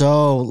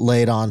so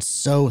laid on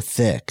so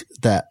thick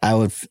that I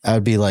would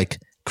be like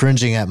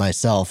cringing at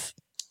myself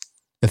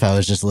if I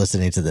was just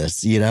listening to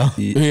this, you know?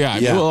 Yeah.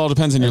 Well, it all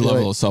depends on your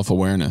level of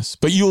self-awareness.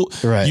 But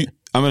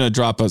I'm going to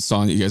drop a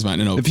song that you guys might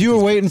know. If you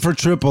were waiting for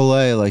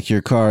AAA, like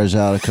your car is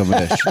out of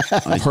commission.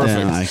 Like,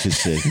 perfect. I could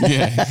see.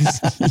 Yeah.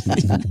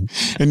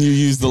 And you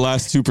use the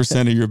last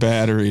 2% of your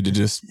battery to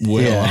just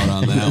wail out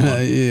on that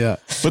one. Yeah.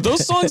 But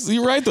those songs,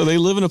 you're right, though. They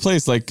live in a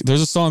place. Like,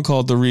 there's a song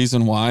called The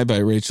Reason Why by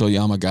Rachel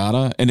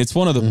Yamagata. And it's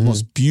one of the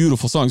most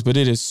beautiful songs, but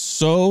it is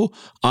so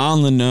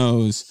on the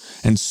nose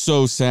and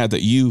so sad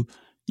that you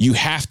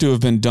have to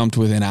have been dumped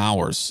within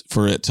hours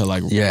for it to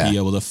like be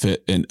able to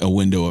fit in a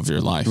window of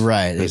your life.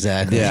 Right.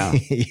 Exactly. Yeah.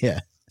 Yeah.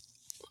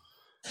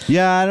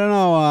 Yeah. I don't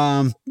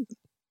know.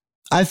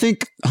 I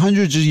think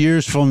hundreds of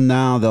years from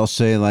now, they'll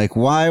say like,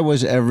 why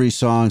was every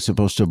song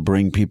supposed to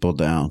bring people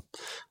down?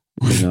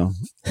 You know,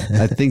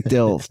 I think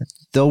they'll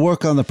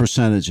work on the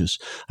percentages.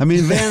 I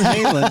mean, Van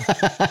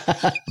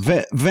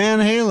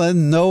Halen,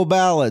 no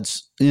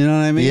ballads. You know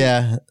what I mean?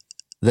 Yeah.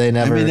 They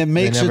never, it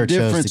makes they never a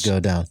difference chose to go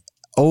down.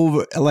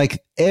 Over like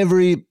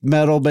every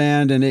metal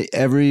band and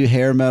every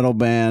hair metal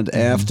band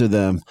after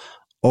them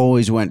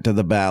always went to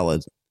the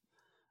ballad.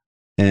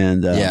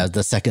 And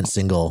the second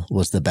single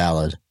was the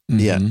ballad.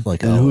 Yeah.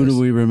 Like, and who do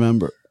we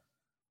remember?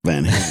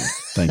 Van Halen.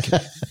 Thank you.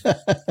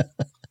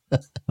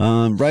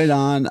 Right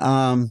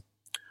on.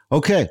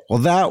 Okay. Well,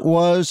 that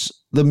was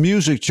the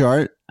music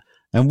chart,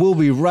 and we'll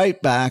be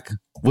right back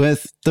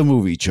with the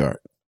movie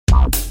chart.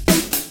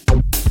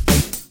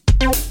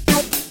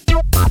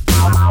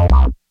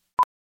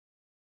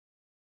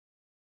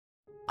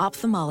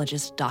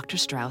 Ophthalmologist Dr.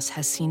 Strauss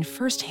has seen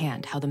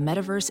firsthand how the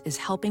metaverse is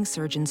helping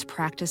surgeons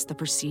practice the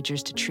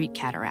procedures to treat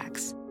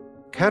cataracts.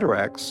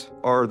 Cataracts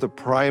are the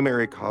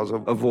primary cause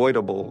of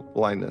avoidable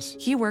blindness.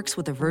 He works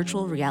with a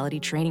virtual reality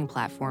training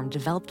platform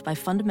developed by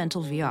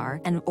Fundamental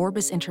VR and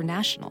Orbis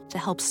International to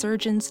help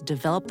surgeons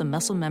develop the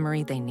muscle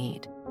memory they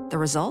need. The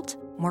result?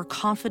 More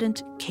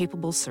confident,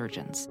 capable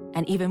surgeons.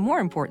 And even more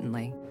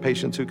importantly,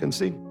 patients who can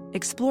see.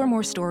 Explore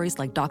more stories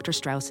like Dr.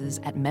 Strauss's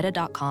at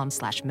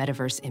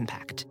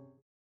meta.com/metaverseimpact.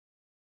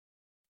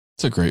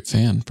 It's a great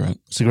fan, Brett.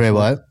 It's a great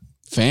what?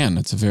 Fan.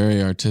 It's a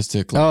very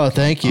artistic. Oh,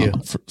 thank you.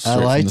 I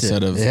liked from the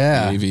set of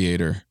The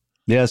Aviator.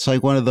 Yeah, it's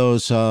like one of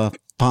those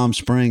Palm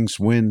Springs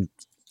wind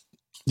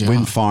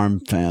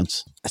farm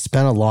fans. I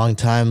spent a long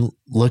time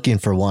looking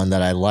for one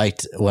that I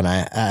liked when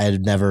I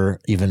had never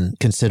even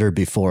considered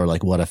before,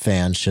 like what a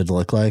fan should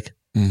look like.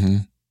 Mm-hmm.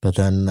 But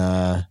then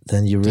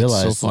you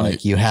realize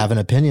like you have an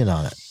opinion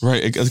on it.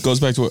 Right. It goes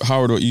back to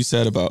what you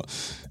said about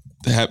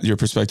your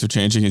perspective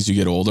changing as you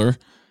get older.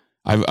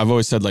 I've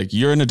always said, like,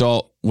 you're an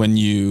adult when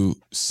you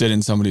sit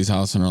in somebody's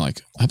house and are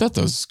like, I bet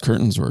those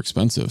curtains were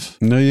expensive.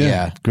 No,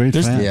 yeah. Great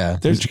fan. Yeah.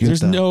 There's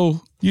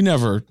you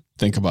never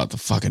think about the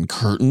fucking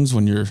curtains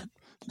when your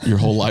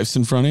whole life's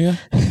in front of you.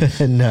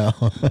 No.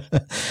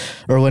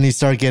 Or when you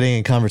start getting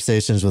in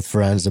conversations with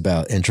friends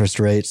about interest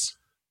rates,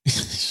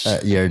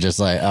 you're just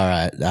like, all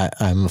right,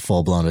 I'm a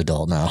full-blown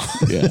adult now.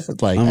 Yeah.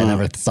 Like, I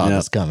never saw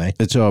this coming.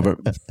 It's over.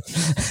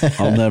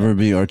 I'll never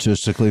be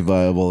artistically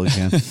viable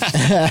again.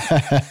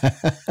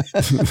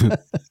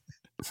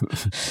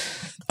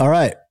 All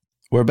right.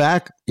 We're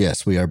back?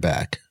 Yes, we are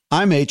back.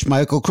 I'm H.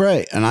 Michael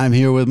Cray, and I'm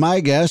here with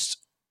my guest,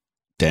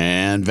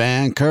 Dan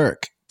Van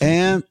Kirk,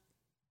 and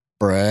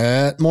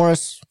Brett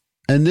Morris.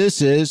 And this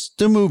is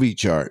the movie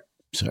chart.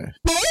 Sorry.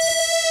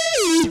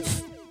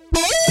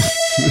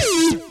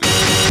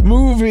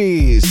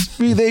 Movies.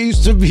 They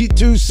used to be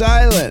too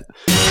silent.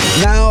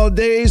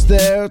 Nowadays,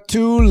 they're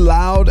too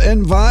loud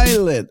and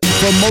violent.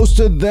 For most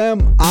of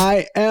them,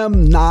 I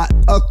am not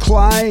a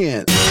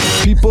client.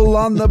 People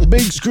on the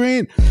big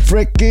screen,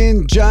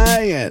 freaking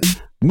giant.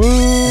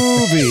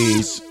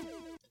 Movies.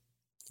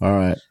 All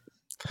right.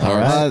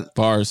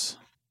 Bars.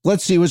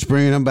 Let's see what's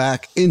bringing them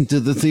back into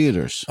the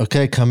theaters.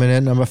 Okay, coming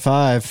in number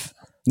 5.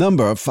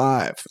 Number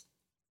 5.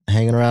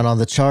 Hanging around on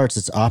the charts,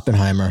 it's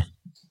Oppenheimer.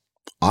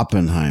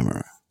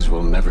 Oppenheimer.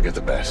 will never get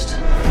the best.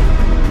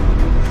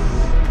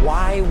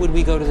 Why would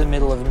we go to the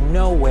middle of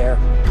nowhere?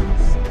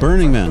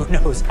 Burning Man. Who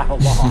knows how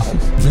long?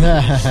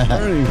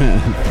 Burning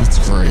Man.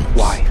 That's great.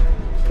 Why?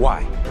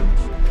 Why?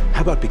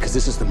 How about because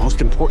this is the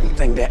most important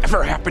thing to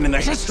ever happen in the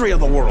history of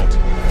the world?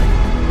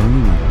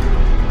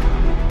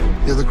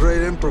 You're the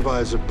great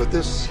improviser, but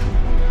this...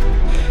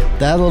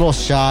 That little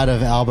shot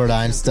of Albert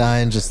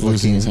Einstein just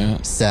looking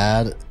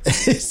sad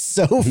is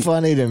so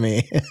funny to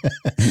me.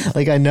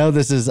 Like, I know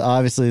this is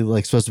obviously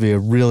like supposed to be a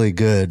really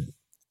good,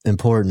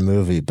 important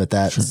movie, but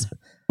that's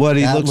what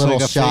he that looks little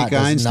like a shot fake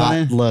does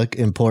Einstein. not look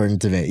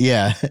important to me.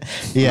 Yeah,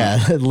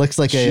 yeah, it looks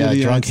like a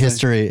drunk Einstein.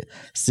 history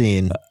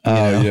scene.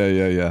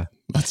 Yeah.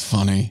 That's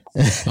funny.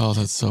 Oh,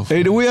 that's so funny.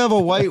 Hey, do we have a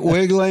white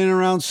wig laying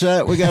around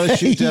set? We got to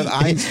shoot that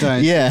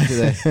Einstein Yeah.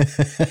 today.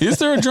 Is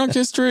there a drunk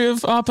history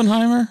of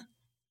Oppenheimer?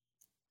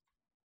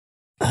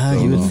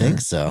 You would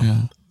think so.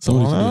 Yeah.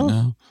 Somebody can do it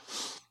now.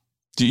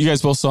 Do you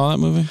guys both saw that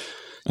movie?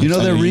 You know,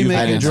 they're I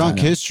remaking didn't Drunk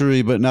sign up.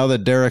 History, but now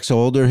that Derek's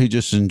older, he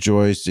just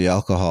enjoys the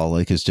alcohol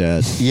like his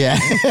dad. Yeah,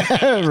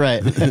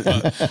 right.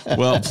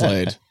 Well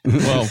played.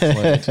 Well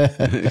played.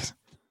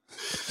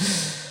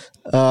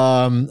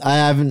 I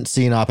haven't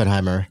seen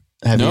Oppenheimer.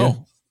 Have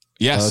you?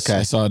 Yes. Okay.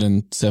 I saw it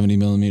in 70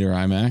 millimeter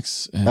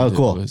IMAX. And Oh,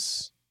 cool. It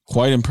was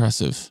quite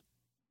impressive.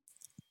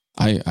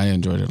 I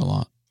enjoyed it a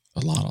lot.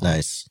 A lot.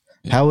 Nice.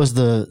 Yeah. How was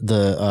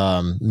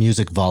the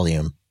music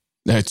volume?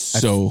 It's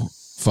so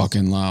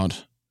fucking loud.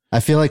 I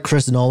feel like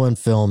Chris Nolan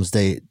films,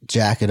 they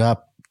jack it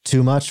up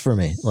too much for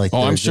me. Like,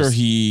 I'm sure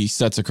he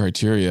sets a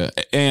criteria.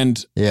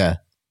 And yeah,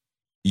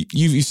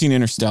 you've seen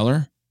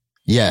Interstellar?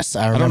 Yes,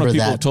 I remember don't know if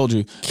people that. have told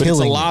you, but it's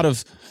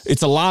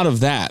a lot of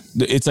that.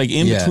 It's like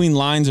in between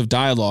lines of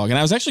dialogue. And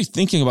I was actually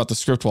thinking about the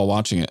script while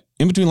watching it.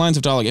 In between lines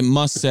of dialogue, it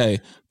must say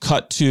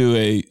cut to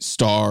a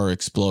star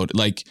explode.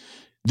 Like,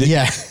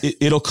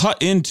 it'll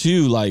cut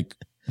into like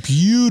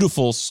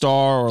beautiful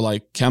star or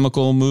like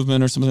chemical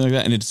movement or something like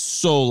that. And it's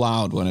so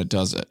loud when it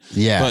does it.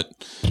 Yeah. But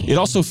it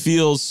also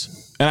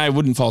feels, and I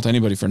wouldn't fault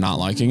anybody for not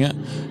liking it,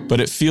 but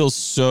it feels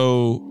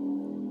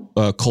so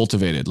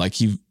cultivated. Like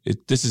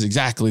this is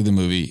exactly the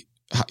movie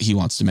he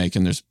wants to make.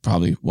 And there's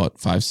probably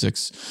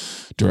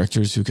 5-6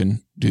 directors who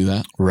can do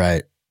that.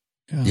 Right.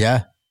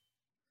 Yeah.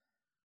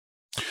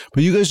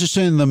 But you guys are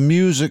saying the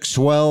music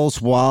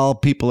swells while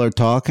people are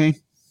talking?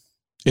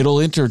 It'll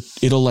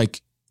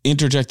like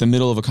interject the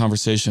middle of a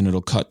conversation.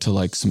 It'll cut to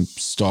like some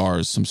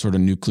stars, some sort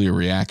of nuclear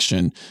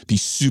reaction, be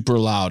super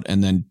loud,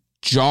 and then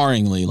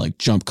jarringly like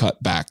jump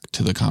cut back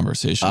to the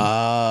conversation.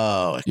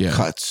 Oh, it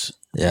cuts.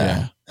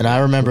 Yeah. And I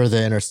remember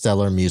the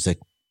Interstellar music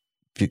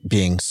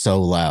being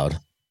so loud.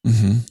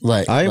 Mm-hmm.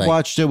 Like I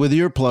watched it with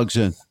earplugs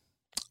in.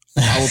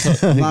 I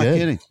will I'm not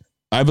kidding.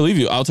 I believe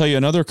you. I'll tell you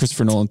another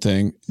Christopher Nolan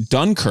thing.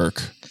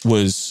 Dunkirk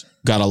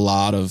got a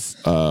lot of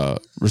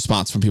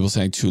response from people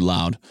saying too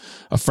loud.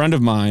 A friend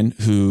of mine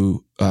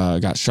who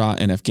got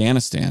shot in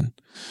Afghanistan,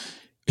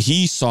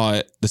 he saw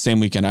it the same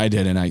weekend I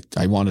did, and I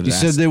wanted to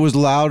ask. He said it was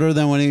louder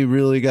than when he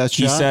really got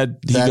shot?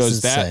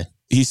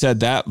 He said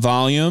that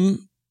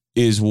volume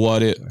is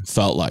what it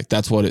felt like.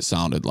 That's what it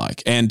sounded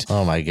like. And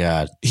oh my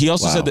God. He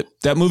also said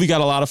that movie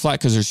got a lot of flack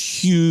because there's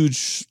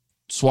huge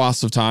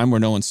swaths of time where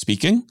no one's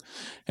speaking.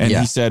 And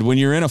he said, when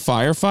you're in a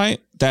firefight,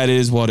 that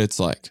is what it's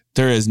like.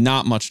 There is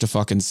not much to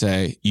fucking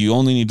say. You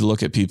only need to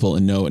look at people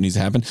and know what needs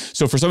to happen.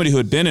 So for somebody who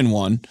had been in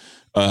one,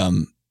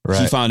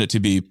 he found it to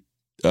be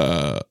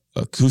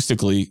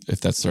acoustically,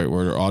 if that's the right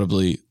word, or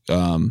audibly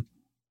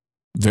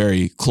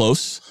very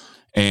close.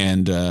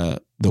 And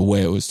the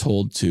way it was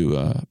told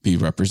to be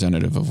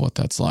representative of what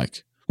that's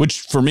like.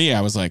 Which for me,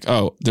 I was like,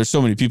 oh, there's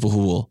so many people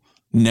who will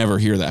never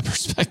hear that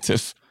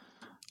perspective.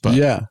 But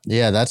yeah,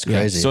 that's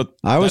crazy. So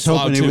I was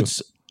hoping he would.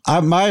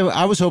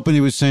 I was hoping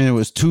he was saying it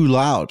was too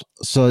loud.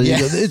 So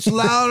it's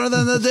louder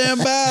than the damn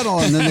battle,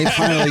 and then they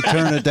finally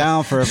turn it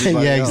down for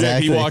everybody. Yeah, else.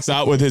 exactly. He walks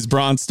out with his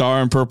Bronze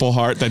Star and Purple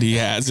Heart that he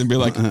has, and be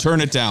like,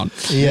 "Turn it down."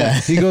 Yeah,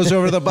 he goes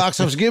over to the box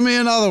office. Give me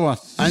another one.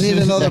 I need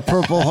another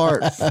Purple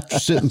Heart.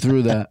 Sitting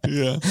through that.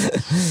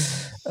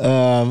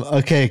 Yeah.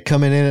 Okay,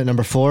 coming in at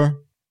number 4.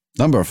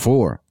 Number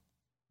 4.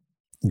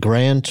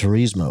 Gran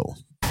Turismo.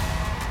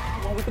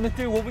 What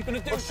are we gonna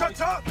do? Shut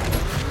up!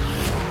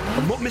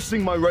 I'm not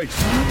missing my race.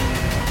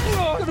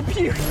 Oh, I'm gonna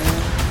puke.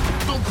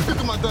 Don't pick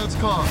up my dad's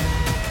car.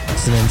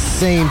 It's an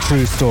insane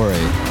true story.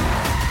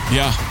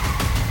 Yeah.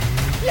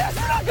 Yes,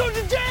 we're not going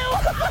to jail.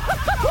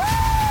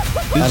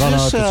 I don't know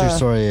what the true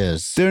story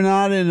is. They're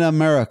not in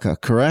America,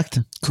 correct?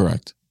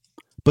 Correct.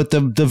 But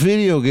the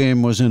video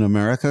game was in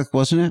America,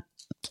 wasn't it?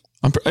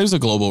 It was a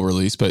global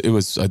release, but it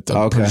was,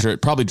 I'm pretty sure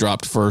it probably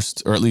dropped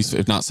first, or at least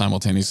if not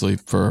simultaneously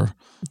for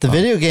the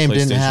video game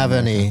didn't have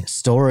America. any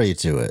story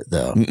to it,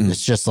 though.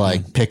 It's just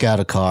like pick out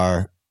a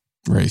car,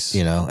 race,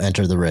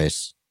 enter the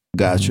race.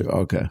 Gotcha.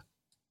 Okay.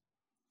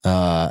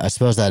 I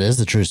suppose that is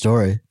the true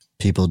story.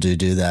 People do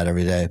that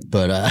every day,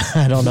 but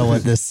I don't know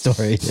what this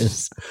story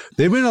is.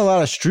 There've been a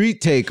lot of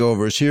street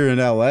takeovers here in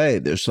LA.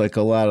 There's like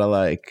a lot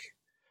of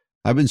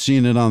I've been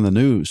seeing it on the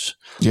news.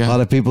 Yeah. A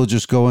lot of people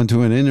just go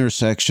into an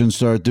intersection,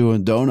 start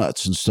doing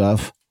donuts and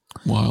stuff.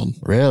 Wild.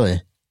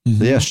 Really?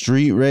 They have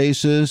street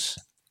races,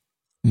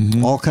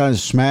 all kinds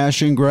of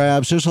smash and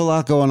grabs. There's a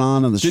lot going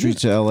on in the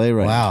streets of LA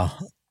right now. Wow.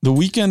 The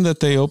weekend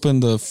that they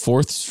opened the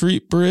 4th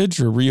Street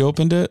Bridge or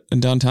reopened it in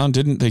downtown,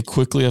 didn't they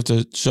quickly have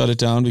to shut it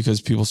down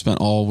because people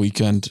spent all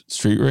weekend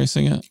street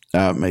racing it?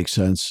 That makes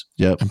sense.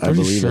 Yep, I'm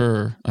pretty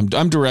sure. I'm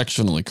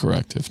directionally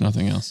correct, if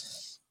nothing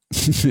else.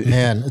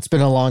 Man, it's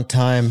been a long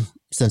time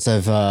since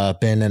I've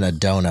been in a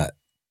donut.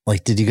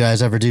 Like, did you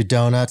guys ever do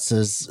donuts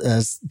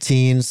as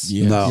teens,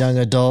 young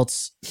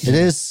adults? It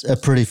is a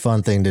pretty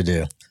fun thing to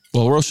do.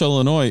 Well, Rochelle,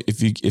 Illinois,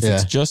 if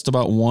it's just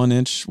about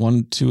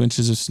 2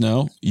 inches of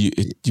snow, we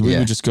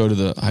would just go to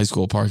the high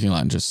school parking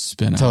lot and just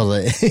spin out.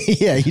 Totally.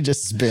 Yeah, you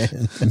just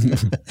spin.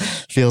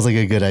 Feels like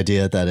a good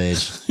idea at that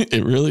age.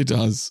 It really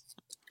does.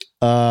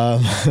 All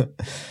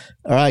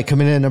right,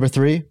 coming in at number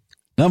 3.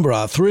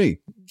 Number 3.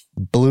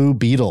 Blue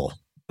Beetle.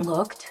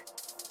 Looked.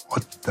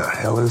 What the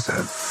hell is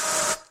that?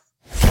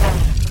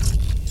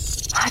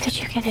 How did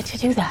you get it to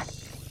do that?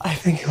 I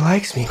think he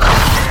likes me. It's on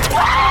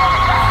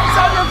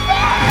your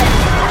face!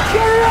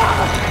 Get it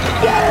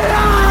out! Get it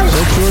out! Is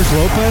that George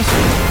Lopez?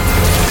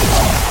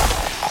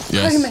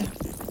 Yes. Look at me.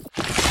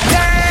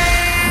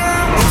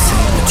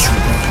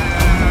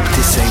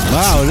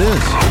 Wow, it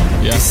is.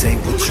 Yeah. This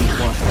ain't what you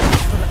want.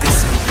 This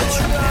ain't what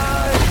you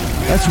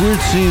want. That's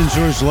weird seeing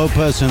George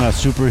Lopez in a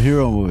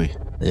superhero movie.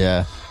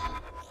 Yeah.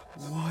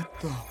 What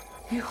the?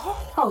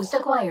 Host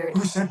acquired.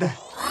 Who said that?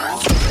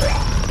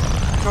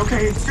 It's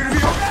okay. It's gonna be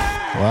okay.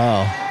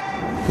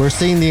 Wow. We're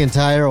seeing the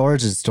entire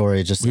origin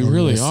story just in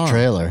this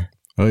trailer.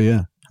 Oh,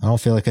 yeah. I don't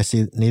feel like I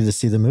need to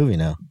see the movie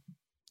now.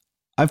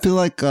 I feel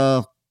like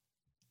I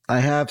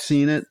have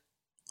seen it.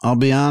 I'll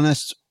be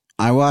honest.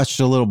 I watched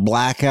a little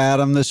Black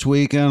Adam this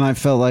weekend. I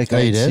felt like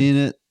I'd seen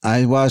it.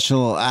 I watched a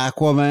little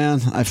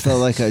Aquaman. I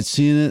felt like I'd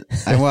seen it.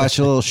 I watched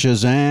a little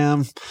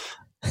Shazam.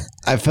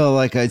 I felt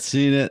like I'd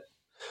seen it.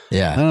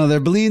 Yeah. I don't know. They're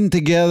bleeding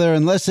together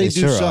unless they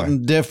do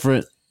something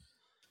different.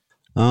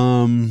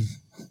 I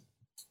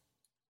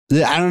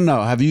don't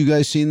know. Have you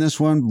guys seen this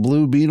one,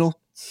 Blue Beetle?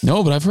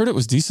 No, but I've heard it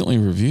was decently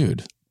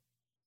reviewed.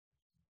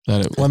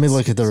 Let me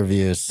look at the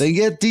reviews. They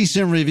get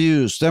decent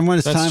reviews. Then when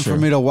it's time for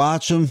me to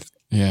watch them,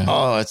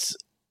 I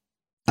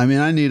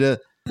need a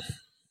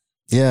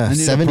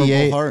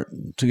 78 heart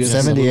to get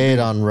 78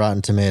 on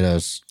Rotten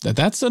Tomatoes.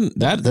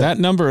 That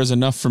number is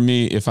enough for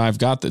me if I've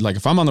got like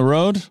if I'm on the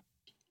road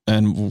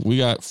and we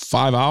got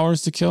 5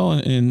 hours to kill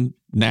in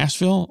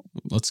Nashville,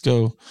 let's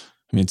go.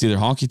 I mean, it's either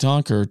Honky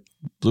Tonk or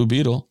Blue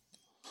Beetle.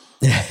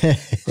 Yeah.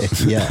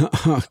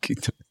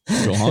 Honky Tonk.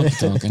 Go honky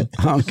tonking.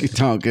 Honky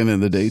tonking in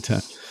the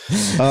daytime.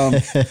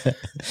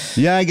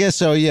 Yeah, I guess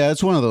so. Yeah,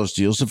 it's one of those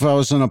deals. If I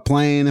was on a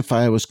plane, if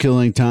I was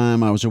killing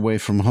time, I was away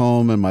from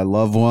home and my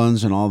loved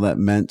ones and all that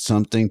meant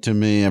something to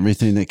me,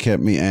 everything that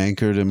kept me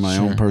anchored in my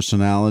own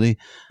personality.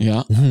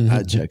 Yeah.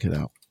 I'd check it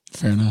out.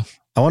 Fair enough.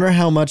 I wonder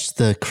how much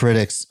the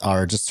critics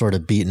are just sort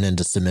of beaten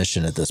into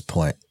submission at this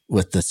point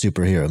with the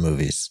superhero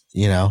movies,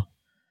 you know?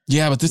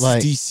 Yeah, but this is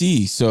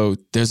DC, so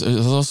there's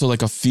also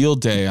like a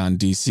field day on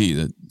DC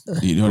that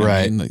you know what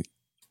I mean? Like,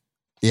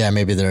 yeah,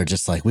 maybe they're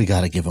just like, we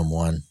got to give him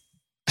one.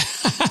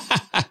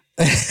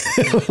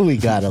 We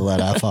got to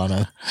let up on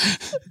him.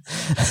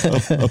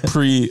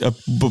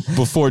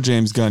 Before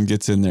James Gunn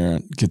gets in there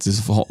and gets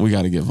his fault, we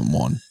got to give him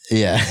one.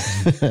 Yeah.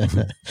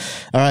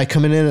 All right,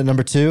 coming in at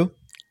number 2.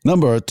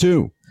 Number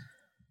 2.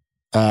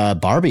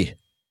 Barbie.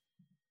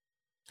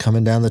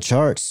 Coming down the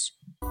charts.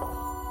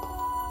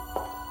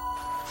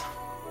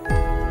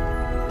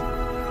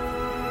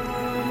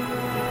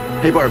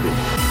 Hey, Barbie.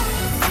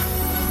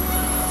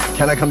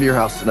 Can I come to your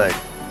house tonight?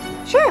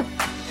 Sure.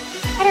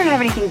 I don't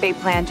have anything big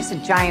planned, just a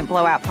giant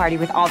blowout party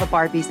with all the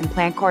Barbies and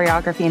planned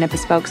choreography and a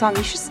bespoke song.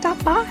 You should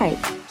stop by.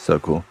 So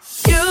cool.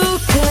 You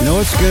know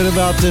what's good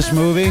about this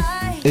movie?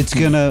 It's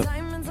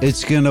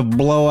gonna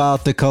blow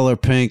out the color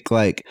pink.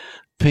 Like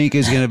pink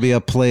is gonna be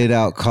a played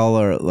out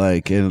color.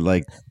 Like in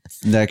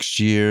next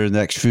few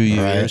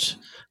years,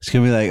 it's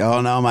gonna be like,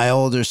 oh no, my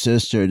older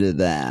sister did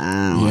that.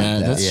 I don't like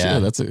that. That's true.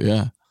 That's it.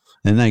 Yeah.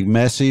 And like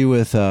Messi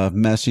with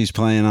Messi's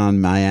playing on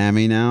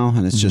Miami now,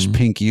 and it's just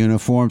pink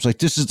uniforms. Like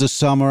this is the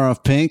summer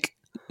of pink.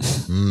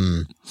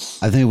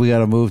 I think we got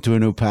to move to a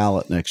new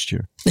palette next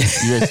year.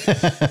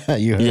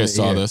 You guys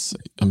saw this,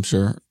 I'm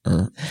sure.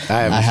 Or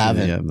I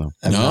haven't.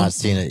 I've not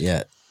seen it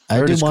yet. I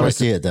do want to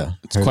see it though.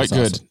 It's quite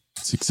good. Awesome.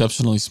 It's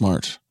exceptionally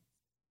smart.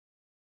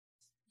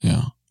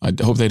 Yeah, I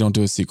hope they don't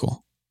do a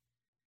sequel.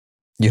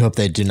 You hope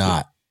they do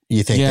not.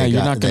 You think? Yeah,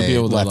 you're not going to be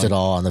able to left it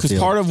all on the field.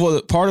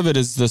 Because part of it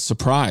is the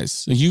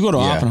surprise. Like you go to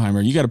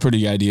Oppenheimer, you got a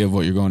pretty idea of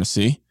what you're going to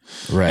see.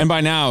 Right. And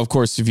by now, of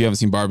course, if you haven't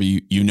seen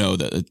Barbie, you know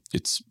that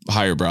it's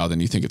higher brow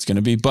than you think it's going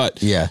to be.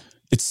 But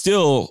it's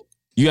still,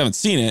 you haven't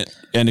seen it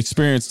and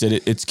experienced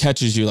it. It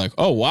catches you like,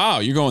 oh, wow,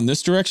 you're going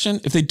this direction.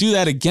 If they do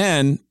that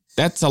again,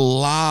 that's a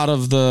lot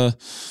of the...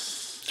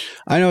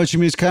 I know what you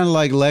mean. It's kind of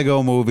like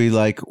Lego Movie,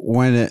 like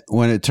when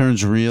it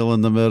turns real in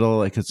the middle,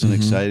 like it's an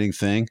exciting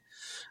thing.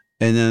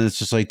 And then it's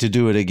just like to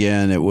do it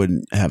again, it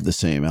wouldn't have the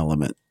same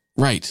element.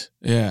 Right.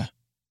 Yeah.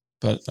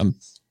 But,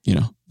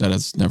 that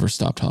has never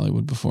stopped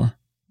Hollywood before.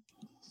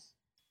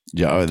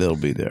 Yeah, they'll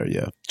be there.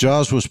 Yeah,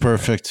 Jaws was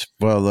perfect.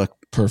 Well, look,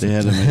 perfect. They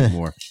had to make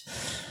more.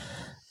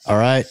 All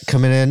right,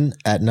 coming in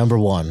at number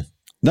 1.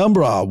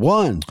 Number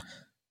 1,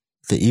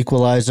 The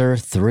Equalizer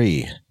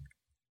 3.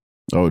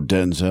 Oh,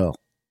 Denzel.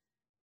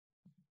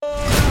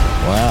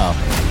 Wow.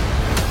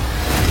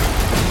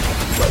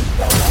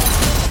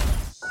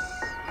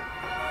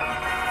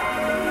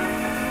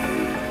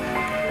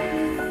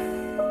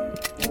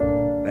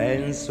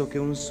 Penso che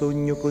un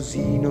sogno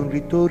così non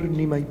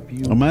ritorni mai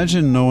più.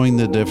 Imagine knowing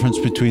the difference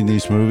between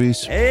these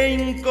movies. The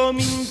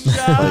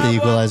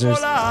Equalizers.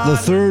 The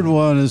third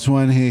one is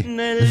when he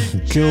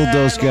killed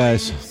those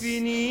guys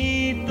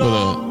with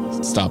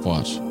a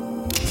stopwatch.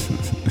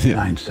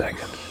 9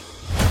 seconds.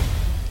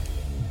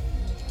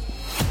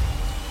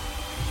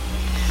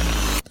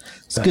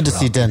 It's good to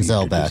see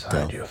Denzel back,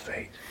 though.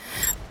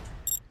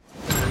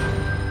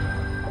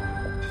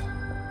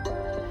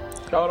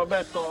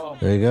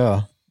 There you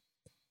go.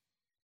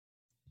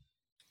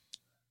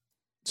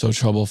 So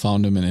trouble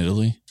found him in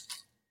Italy.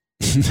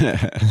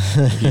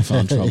 He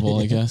found trouble,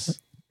 I guess.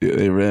 Yeah,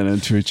 they ran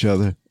into each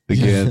other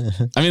again.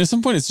 I mean, at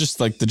some point, it's just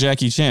like the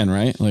Jackie Chan,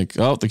 right? Like,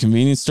 oh, the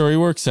convenience store he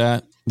works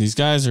at. These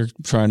guys are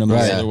trying to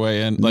make their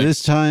way in. Like,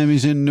 this time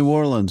he's in New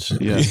Orleans.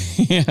 Yeah.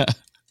 Yeah.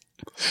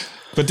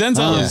 But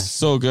Denzel is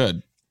so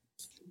good.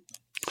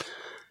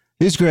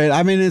 He's great.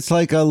 I mean, it's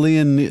like a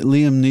Liam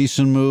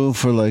Neeson move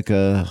for like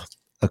a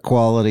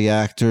quality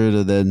actor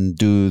to then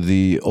do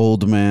the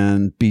old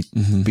man beat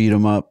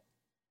him up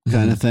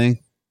kind of thing.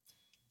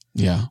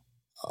 Yeah.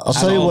 I'll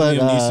tell you what.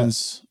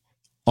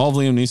 All of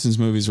Liam Neeson's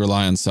movies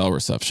rely on cell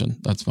reception.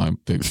 That's my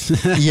big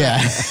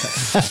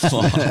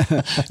flaw.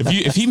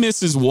 If he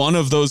misses one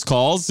of those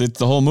calls,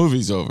 the whole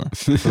movie's over.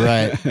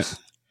 Right.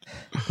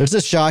 There's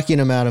a shocking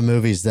amount of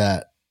movies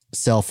that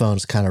cell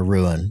phones kind of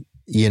ruin,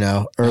 you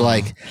know, or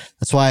like,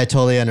 that's why I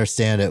totally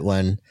understand it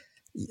when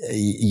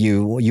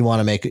you want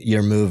to make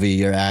your movie,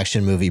 your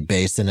action movie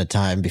based in a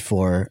time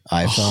before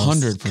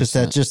iPhones. 100%. Because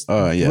that just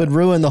would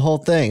ruin the whole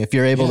thing. If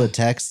you're able to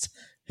text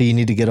who you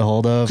need to get a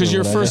hold of. Because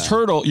your first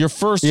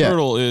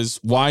hurdle is,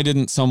 why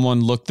didn't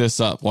someone look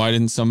this up? Why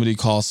didn't somebody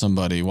call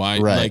somebody? Why?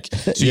 Right.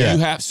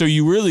 Like, so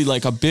you really,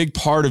 like, a big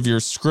part of your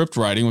script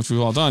writing, which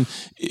we've all done,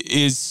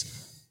 is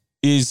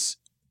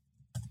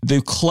the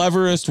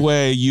cleverest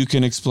way you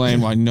can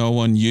explain why no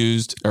one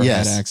used or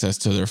had access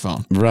to their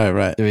phone.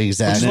 Right.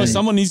 Exactly. Which is why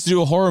someone needs to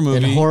do a horror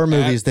movie. In horror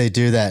movies, they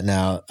do that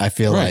now. I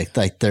feel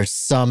like there's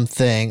some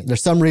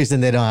reason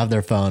they don't have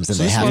their phones and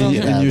they have to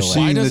get out of the way. And you're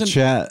seeing the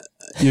chat.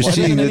 You're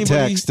seeing the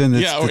text and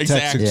it's the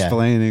text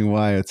explaining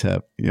why it's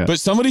happening. Yeah.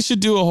 But somebody should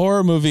do a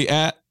horror movie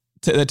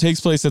that takes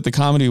place at the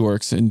Comedy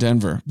Works in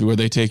Denver, where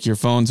they take your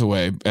phones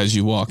away as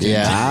you walk in.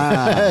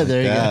 Yeah.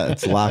 There you go.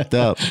 It's locked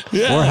up.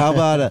 Yeah. Or how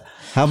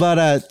about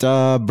at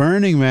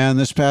Burning Man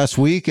this past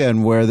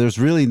weekend, where there's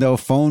really no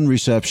phone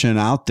reception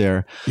out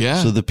there.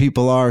 Yeah. So the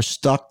people are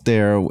stuck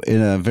there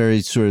in a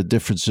very sort of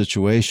different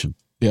situation.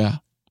 Yeah.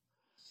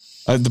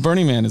 The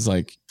Burning Man is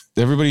like,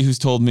 everybody who's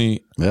told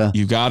me,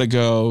 you got to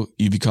go,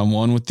 you become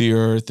one with the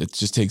earth. It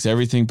just takes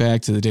everything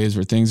back to the days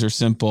where things are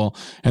simple.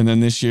 And then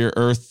this year,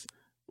 Earth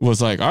was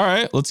like, all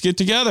right, let's get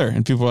together.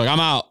 And people were like, I'm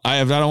out.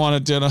 I don't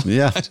want to do it.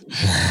 Yeah.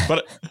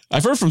 But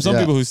I've heard from some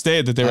people who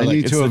stayed that they were I like,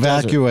 need it's to the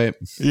evacuate.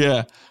 Desert.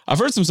 Yeah. I've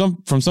heard from some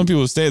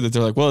people who stayed that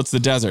they're like, well, it's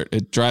the desert.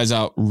 It dries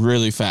out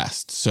really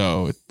fast.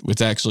 So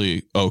it's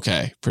actually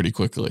okay pretty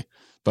quickly.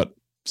 But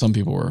some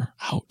people were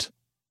out.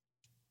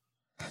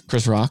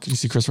 Chris Rock. Did you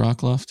see Chris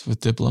Rock left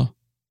with Diplo?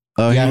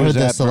 Oh, yeah, I heard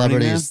the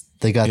celebrities.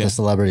 They got the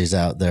celebrities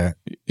out there,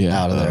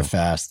 out of there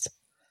fast.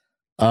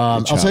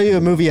 I'll tell you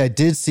a movie I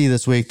did see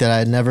this week that I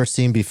had never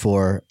seen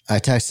before. I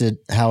texted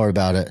Howard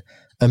about it.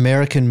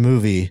 American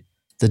Movie,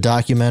 the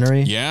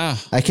documentary. Yeah.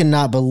 I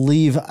cannot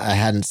believe I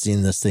hadn't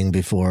seen this thing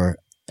before.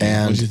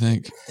 And what did you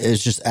think?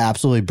 It's just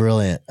absolutely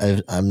brilliant.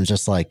 I'm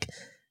just like,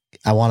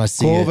 I want to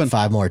see it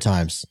 5 more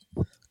times.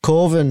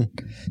 Colvin,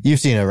 you've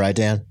seen it, right,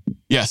 Dan?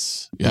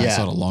 Yes. Yeah. I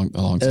saw it a long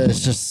time ago.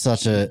 It's just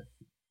such a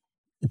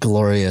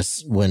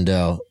glorious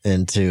window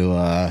into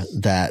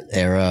that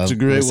era. It's a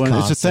great one.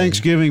 It's a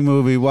Thanksgiving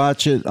movie.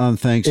 Watch it on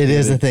Thanksgiving. It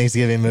is a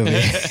Thanksgiving movie.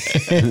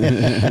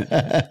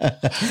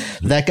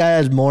 That guy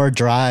has more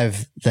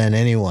drive than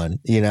anyone.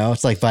 You know,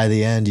 it's like by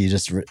the end,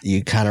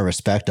 you kind of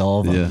respect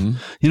all of them. Yeah.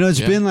 You know, it's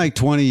been like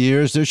 20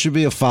 years. There should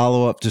be a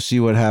follow up to see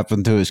what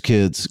happened to his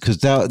kids, because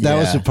that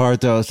was the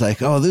part that I was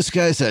like, oh, this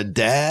guy's a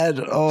dad.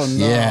 Oh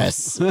no.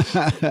 Yes.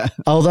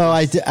 Although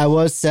I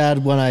was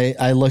sad when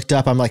I looked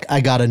up. I'm like,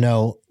 I gotta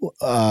know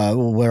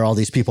where all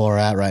these people are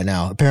at right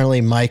now.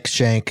 Apparently Mike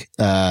Shank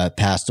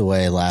passed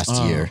away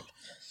last year,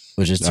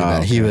 which is too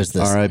bad. Okay. He was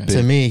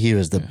to me, he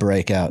was the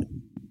breakout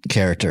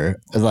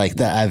character like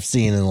that I've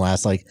seen in the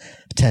last like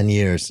 10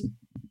 years.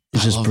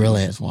 It's just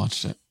brilliant. I just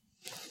watched it.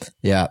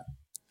 Yeah.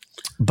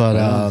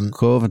 But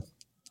Colvin.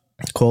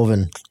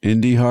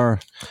 Indie horror.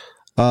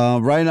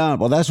 Right on.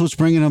 Well, that's what's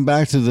bringing them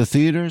back to the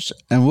theaters,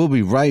 and we'll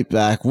be right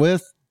back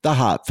with the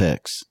Hot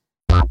Fix.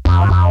 The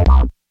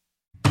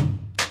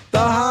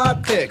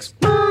Hot Picks.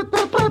 The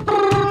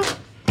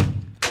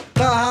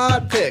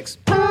Hot Picks.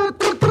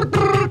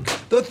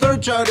 The The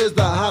third chart is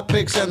the hot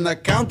picks, and the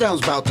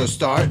countdown's about to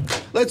start.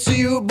 Let's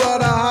see who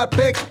brought a hot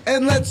pick,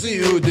 and let's see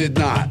who did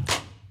not.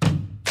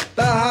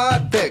 The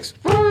hot picks.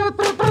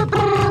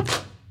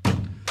 The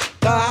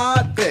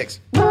hot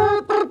picks.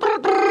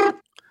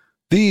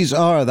 These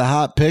are the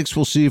hot picks.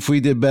 We'll see if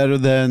we did better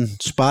than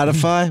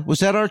Spotify.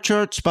 Was that our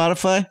chart,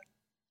 Spotify?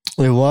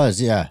 It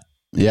was, yeah.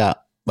 Yeah.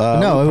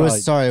 No,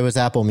 it was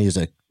Apple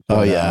Music.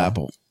 Oh, yeah,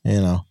 Apple. You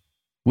know,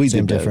 we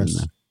same did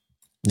difference.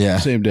 Yeah.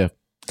 Same diff.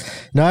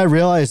 No, I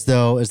realized,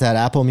 though, is that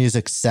Apple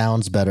Music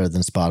sounds better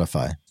than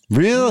Spotify.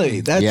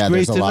 Really? That's great to know.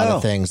 There's a lot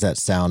of things that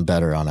sound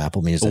better on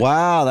Apple Music.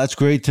 Wow, that's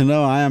great to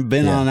know. I have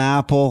been on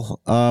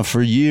Apple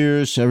for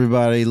years.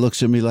 Everybody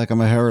looks at me like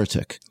I'm a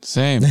heretic.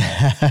 Same.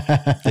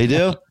 They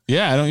do?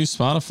 Yeah, I don't use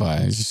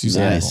Spotify. I just use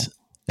Nice. Apple.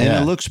 And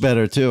Yeah. it looks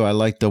better, too. I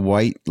like the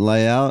white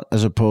layout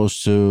as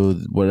opposed to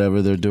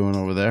whatever they're doing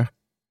over there.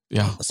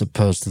 Yeah. As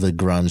opposed to the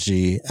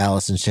grungy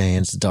Alice in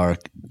Chains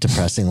dark,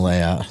 depressing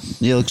layout.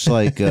 It looks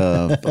like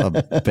a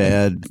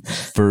bad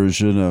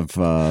version of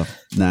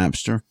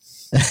Napster.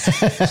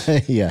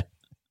 Yeah.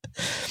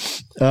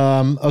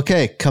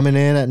 Okay, coming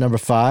in at number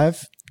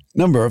 5.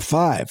 Number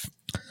 5.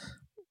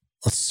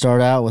 Let's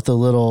start out with a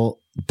little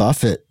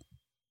Buffett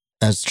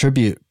as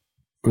tribute.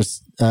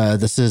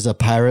 This is A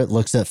Pirate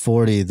Looks at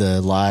 40, the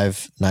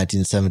live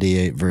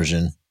 1978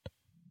 version.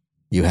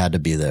 You Had to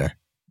Be There.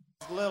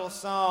 A little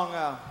song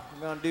I'm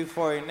going to do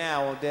for you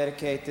now. We'll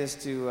dedicate this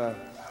to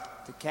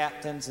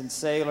captains and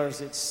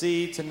sailors at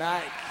sea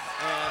tonight,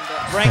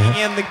 and bringing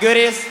in the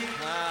goodies.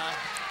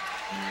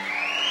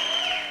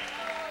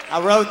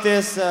 I wrote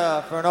this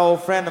for an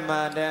old friend of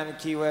mine down in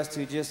Key West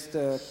who just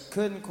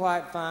couldn't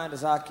quite find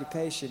his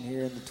occupation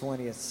here in the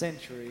 20th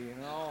century, you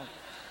know.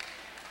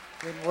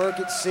 Couldn't work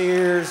at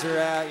Sears or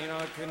out, you know,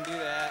 couldn't do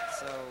that.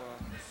 So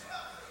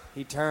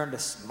he turned to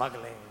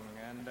smuggling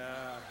and,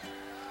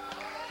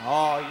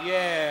 oh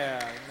yeah,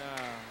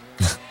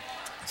 no.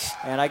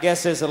 And I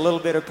guess there's a little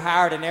bit of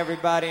pirate in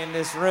everybody in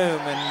this room.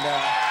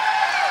 And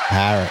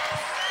Pirate.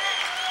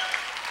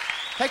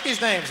 Take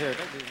these names here.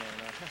 Take these names.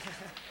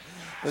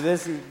 Well,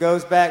 this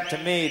goes back to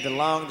me, to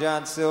Long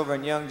John Silver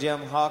and Young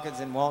Jim Hawkins,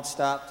 and Won't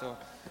Stop Till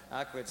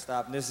I Quit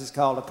Stopping. This is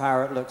called A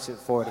Pirate Looks at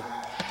 40.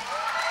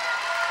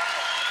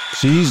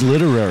 See, he's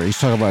literary. He's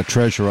talking about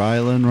Treasure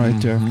Island right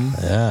there.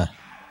 Yeah.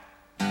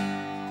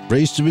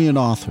 Raised to be an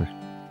author.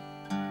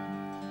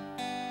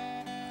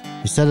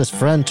 He said his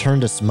friend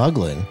turned to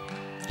smuggling.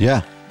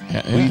 Yeah.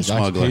 His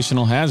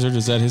occupational hazard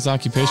is that his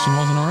occupation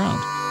wasn't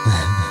around.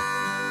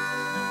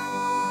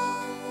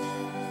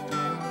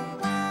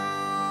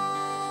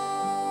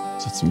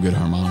 That's some good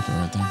harmonica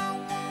right there.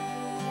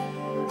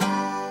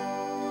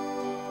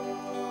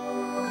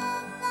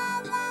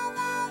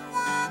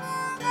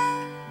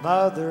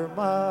 Mother,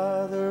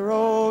 Mother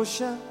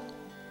Ocean,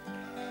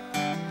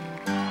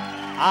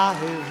 I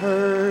have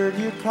heard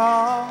you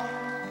call.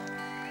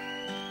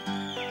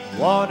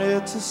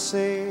 Wanted to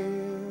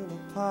sail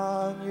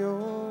upon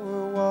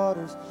your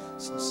waters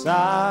since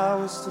I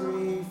was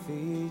 3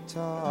 feet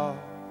tall.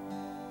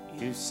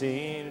 You've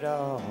seen it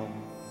all.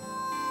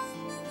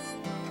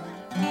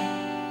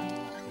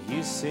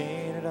 You've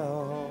seen it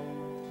all.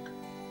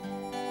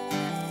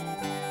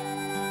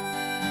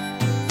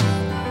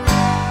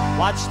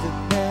 Watch the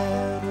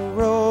men who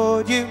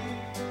rode you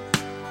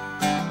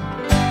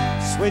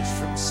switch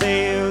from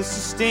sails to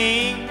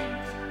steam.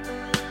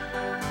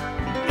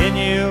 In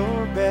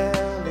your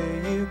belly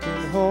you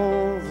can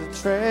hold the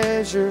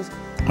treasures.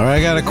 All right,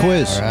 I got a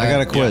quiz. I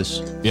got a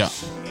quiz. Yeah.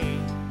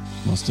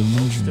 Must have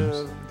known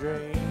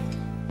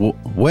dreams.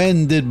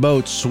 When did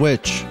boats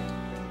switch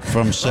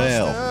from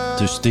sail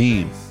to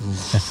steam?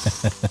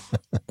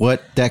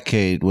 What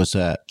decade was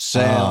that?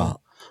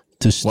 Sail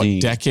to steam.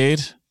 What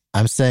decade?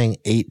 I'm saying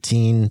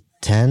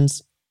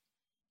 1810s.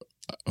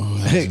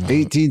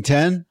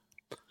 1810?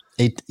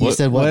 You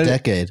said what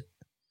decade?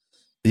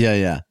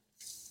 Yeah.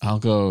 I'll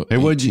go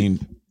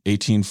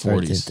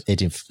 1840s.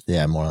 18,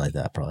 yeah, more like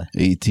that probably.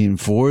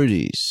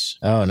 1840s.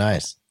 Oh,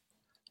 nice.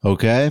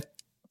 Okay.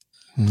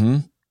 Mm-hmm.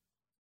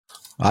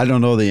 I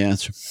don't know the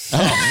answer.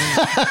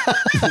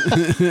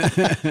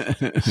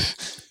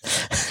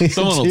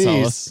 Someone will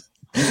tell us.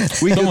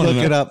 We can look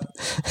it up.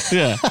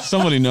 Yeah,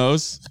 somebody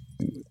knows.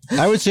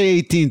 I would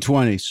say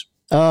 1820s.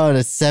 Oh, the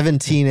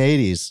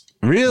 1780s.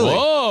 Really?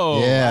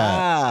 Whoa. Yeah.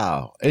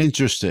 Wow.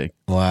 Interesting.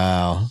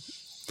 Wow.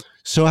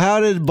 So how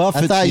did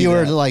Buffett I thought see you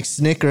were that? like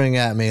snickering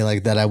at me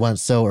like that I went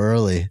so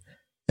early.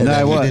 And No, that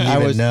I you was.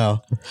 didn't even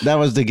know. That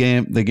was the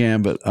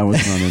gambit I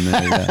was running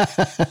there. Yeah.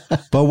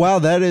 But wow,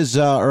 that is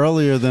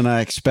earlier than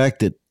I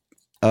expected.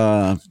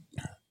 Maybe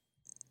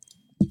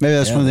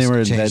that's when they were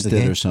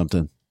invented or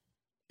something.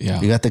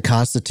 Yeah. You got the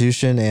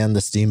Constitution and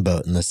the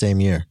steamboat in the same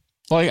year.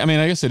 Well, I mean,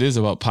 I guess it is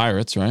about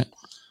pirates, right?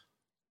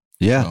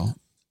 Yeah. So,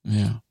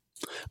 yeah.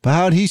 But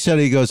how'd he said,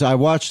 he goes, I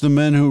watched the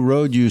men who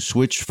rode you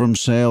switch from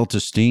sail to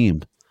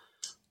steam.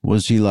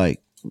 Was he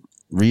like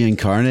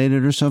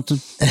reincarnated or something?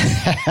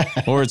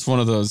 Or it's one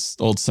of those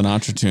old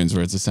Sinatra tunes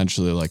where it's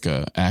essentially like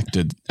a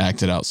acted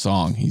out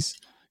song. He's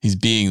He's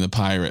being the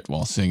pirate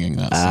while singing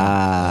that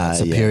song.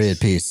 It's a period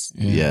piece.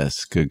 Yeah.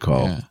 Yes, good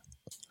call.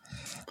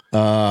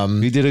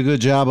 He did a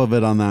good job of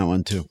it on that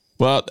one too.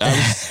 Well,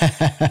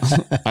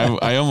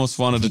 I almost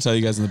wanted to tell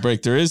you guys in the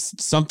break. There is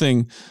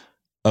something,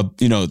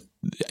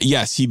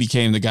 yes, he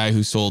became the guy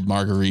who sold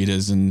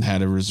margaritas and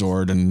had a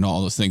resort and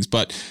all those things.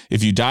 But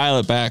if you dial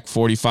it back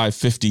 45,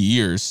 50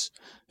 years,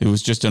 it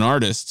was just an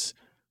artist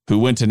who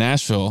went to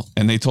Nashville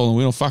and they told him,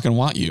 we don't fucking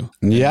want you.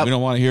 Yeah. We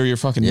don't want to hear your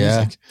fucking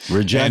music.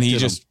 Rejected and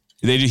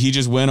him. he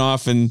just went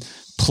off and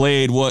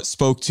played what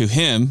spoke to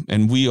him.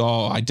 And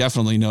I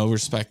definitely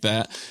respect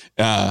that.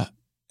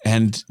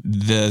 And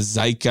the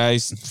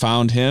zeitgeist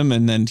found him,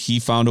 and then he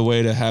found a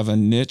way to have a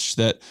niche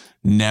that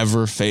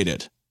never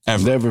faded.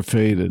 Ever. Never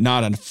faded.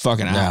 Not a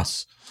fucking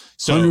ounce.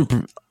 So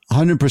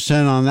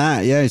 100% on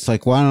that. Yeah, it's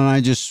like, why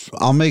don't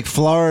I'll make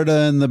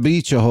Florida and the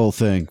beach a whole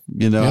thing.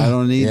 I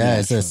don't need that. Yeah,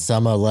 it's a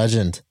summer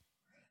legend.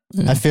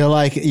 I feel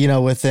like,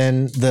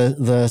 within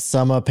the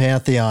summer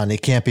pantheon,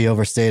 it can't be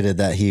overstated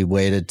that he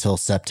waited till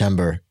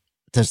September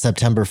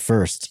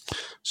 1st.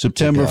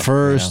 September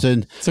 1st.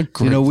 And,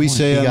 we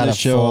say on the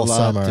show a lot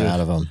summer out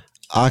of him.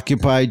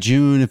 Occupy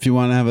June. If you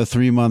want to have a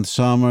 3-month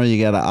summer,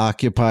 you got to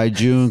occupy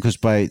June because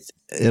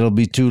it'll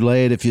be too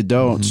late if you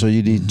don't. So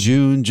you need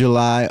June,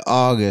 July,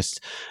 August.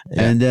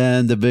 Yeah. And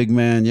then the big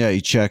man,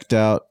 he checked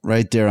out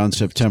right there on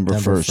September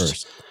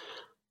 1st.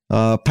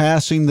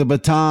 Passing the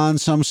baton,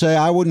 some say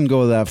I wouldn't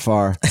go that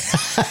far.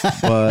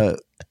 But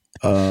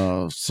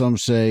some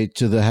say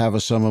to the Have a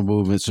Summer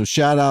movement. So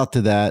shout out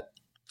to that.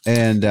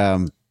 And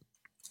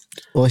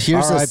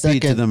here's a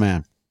second to the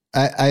man.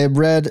 I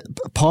read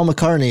Paul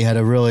McCartney had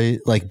a really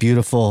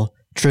beautiful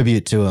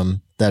tribute to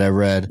him that I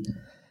read,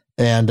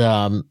 and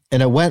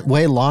it went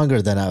way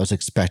longer than I was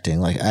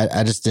expecting.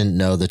 I just didn't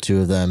know the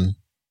two of them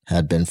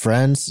had been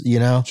friends,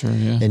 Sure,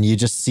 yeah. And you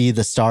just see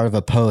the start of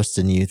a post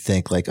and you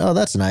think oh,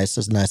 that's nice.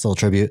 That's a nice little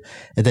tribute.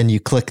 And then you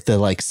click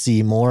the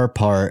see more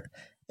part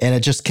and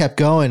it just kept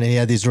going. And he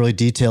had these really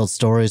detailed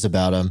stories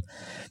about him.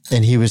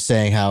 And he was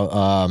saying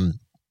how,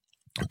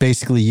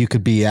 basically you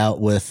could be out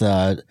with,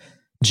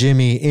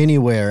 Jimmy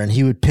anywhere and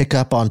he would pick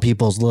up on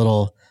people's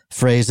little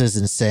phrases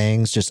and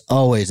sayings just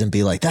always and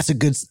be like, that's a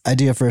good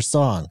idea for a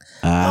song.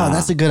 Oh,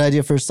 that's a good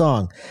idea for a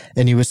song.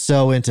 And he was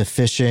so into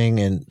fishing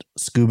and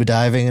scuba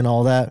diving and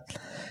all that.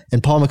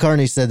 And Paul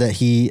McCartney said that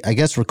he, I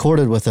guess,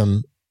 recorded with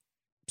him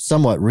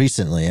somewhat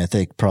recently, I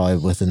think probably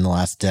within the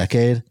last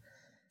decade.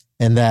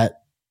 And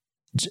that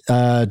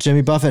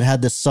Jimmy Buffett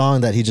had this song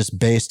that he just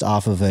based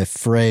off of a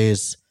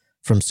phrase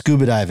from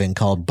scuba diving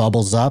called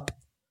Bubbles Up.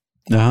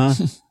 Uh-huh.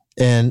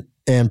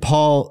 And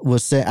Paul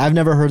was saying, I've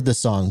never heard this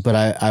song, but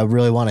I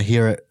really want to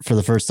hear it for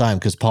the first time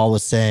because Paul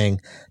was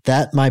saying,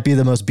 that might be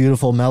the most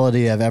beautiful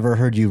melody I've ever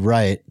heard you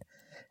write.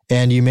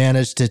 And you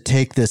managed to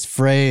take this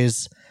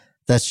phrase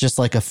that's just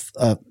like a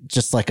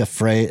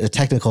phrase, a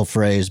technical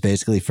phrase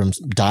basically from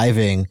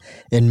diving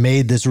and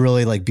made this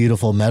really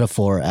beautiful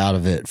metaphor out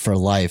of it for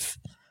life.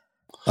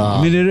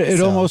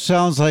 It almost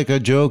sounds like a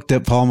joke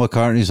that Paul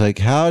McCartney's like,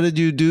 how did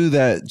you do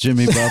that,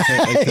 Jimmy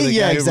Buffett? The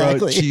yeah, guy exactly.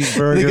 Who wrote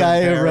Cheeseburger the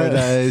guy who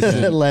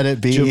wrote Let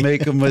It Be.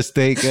 Jamaica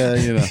Mistake, yeah,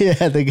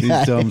 the guy.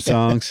 These dumb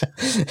songs.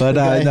 But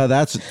no,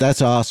 that's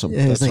awesome.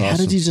 Yeah, that's like, awesome. how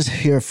did you just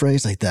hear a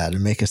phrase like that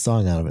and make a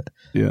song out of it?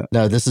 Yeah.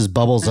 No, this is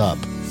Bubbles Up.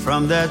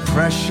 From that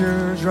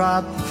pressure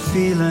drop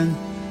feeling,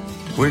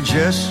 we're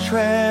just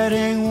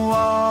treading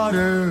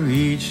water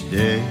each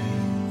day.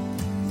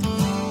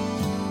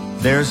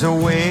 There's a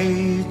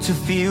way to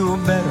feel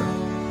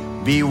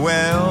better, be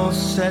well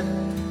set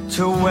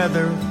to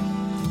weather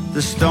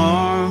the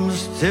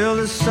storms till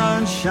the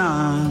sun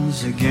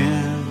shines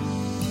again.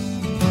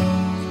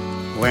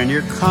 When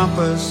your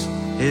compass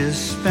is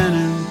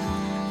spinning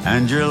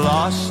and you're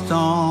lost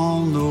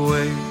on the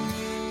way,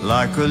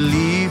 like a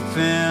leaf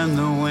in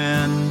the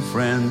wind,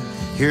 friend,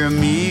 hear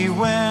me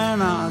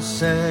when I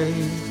say,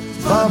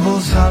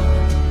 bubbles up,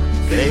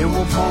 they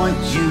will point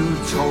you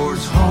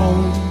towards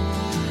home.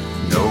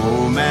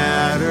 No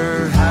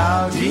matter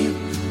how deep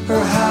or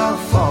how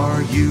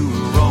far you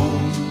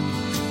roam,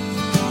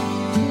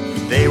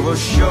 they will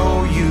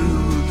show you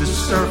the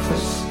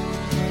surface,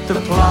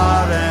 the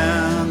plot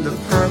and the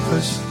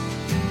purpose.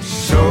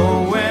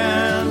 So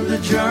when the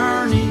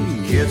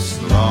journey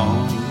gets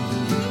long,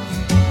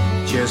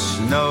 just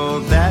know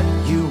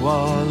that you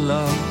are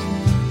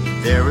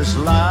loved. There is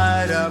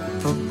light up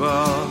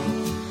above.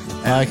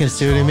 I can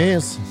see what he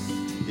means.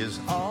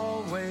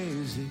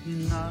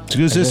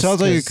 Because it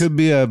sounds like it could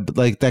be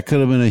that could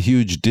have been a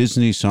huge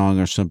Disney song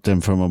or something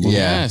from a movie.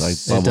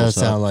 Yes, it does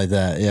sound like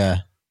that.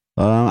 Yeah.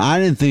 I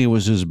didn't think it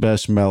was his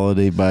best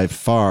melody by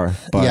far.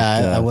 But,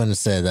 I wouldn't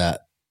say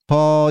that.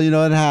 Paul,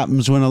 it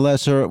happens when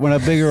a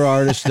bigger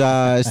artist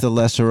dies, the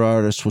lesser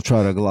artist will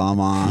try to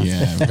glom on.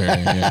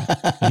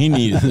 Yeah, He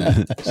needed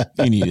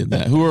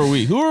that. Who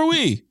are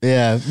we?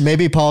 Yeah,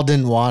 maybe Paul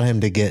didn't want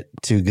him to get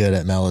too good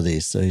at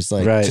melodies, so he's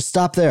like, just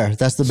stop there.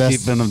 That's the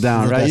best. Keeping them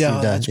down, right?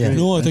 Yeah,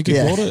 No, I think he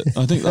got it.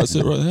 I think that's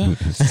it right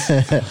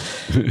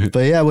there.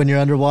 But yeah, when you're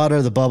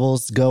underwater, the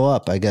bubbles go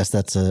up. I guess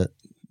that's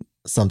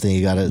something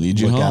you got to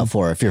look out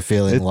for if you're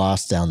feeling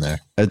lost down there.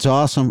 It's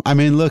awesome. I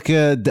mean, look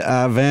at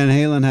Van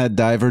Halen had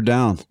Diver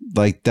Down.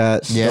 Like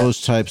that,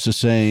 those types of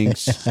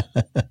sayings,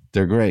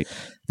 they're great.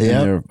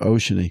 Yeah. They're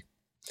oceany.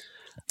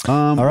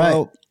 All right.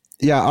 Well,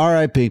 yeah,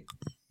 R.I.P.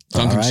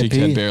 Tongue-in-cheek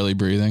head barely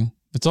breathing.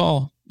 It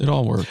all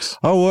works.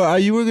 Oh, well,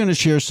 you were going to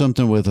share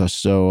something with us,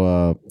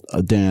 so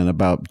Dan,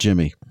 about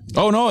Jimmy.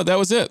 Oh, no, that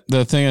was it.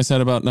 The thing I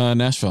said about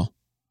Nashville.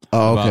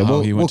 Oh,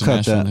 okay. We'll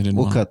cut that.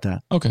 We'll cut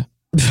that. Okay.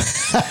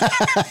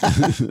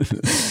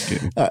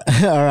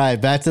 All right,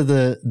 back to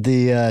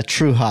the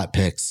true hot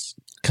picks.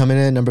 Coming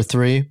in number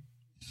 3.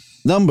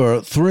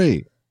 Number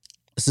 3.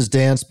 This is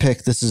Dan's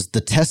pick. This is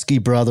the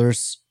Teskey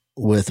Brothers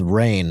with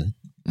Rain.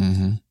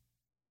 Mm-hmm.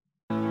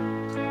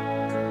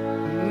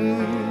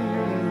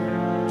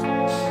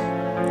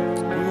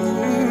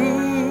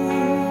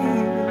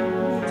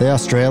 They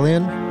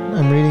Australian?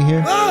 I'm reading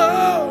here.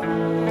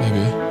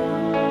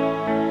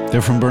 Maybe.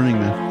 They're from Burning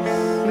Man.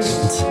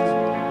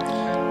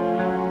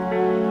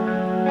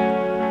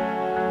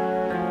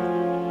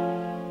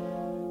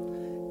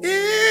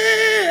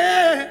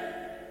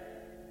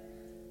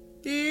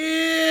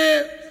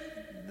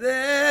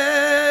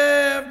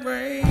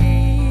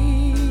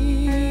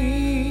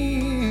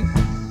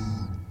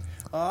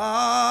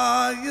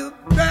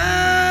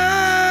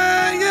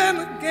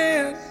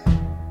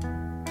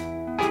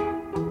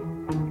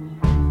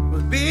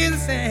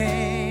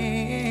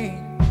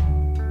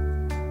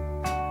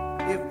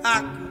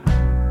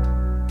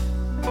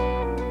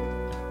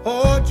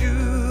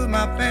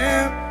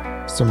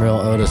 Some real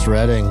Otis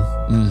Redding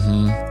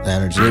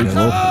energy.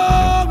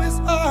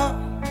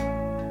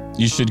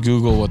 You should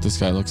Google what this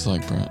guy looks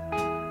like, Brent.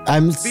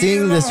 I'm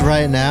seeing this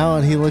right now,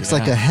 and he looks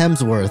like a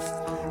Hemsworth.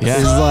 Yeah.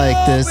 He's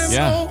like this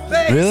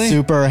really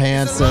super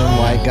handsome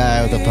white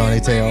guy with a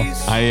ponytail.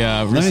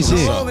 Let me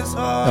see. All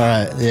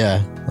right,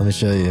 yeah. Let me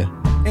show you.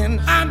 And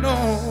I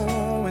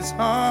know it's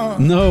hard.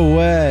 No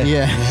way.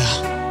 Yeah.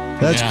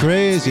 That's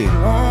crazy.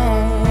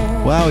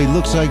 Wow, he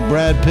looks like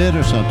Brad Pitt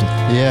or something.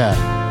 Yeah.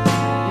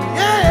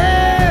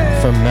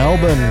 From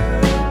Melbourne.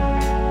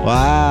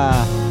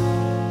 Wow.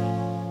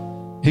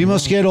 He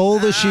must get all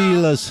the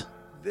Sheilas.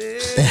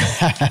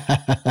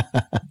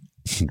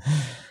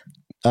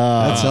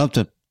 That's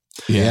something.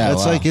 Yeah,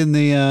 that's like in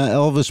the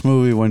Elvis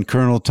movie when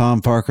Colonel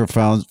Tom Parker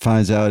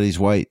finds out he's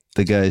white.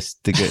 The guy,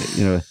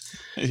 you know.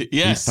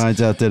 Yes. He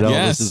finds out that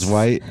Elvis is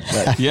white.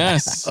 Like,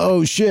 yes.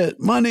 Oh shit!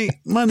 Money.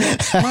 Can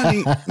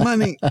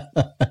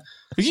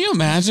you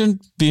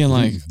imagine being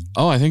like,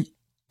 oh, I think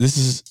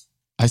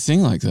I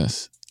sing like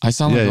this. I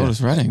sound like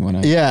Otis Redding when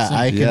I sing.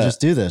 I can just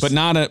do this. But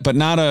not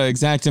a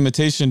exact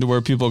imitation to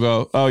where people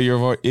go, oh,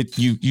 you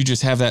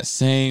just have that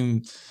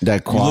same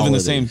quality. You live in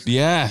the same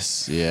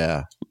yes.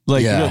 Yeah.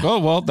 Like you're like, oh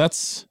well,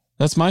 that's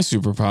my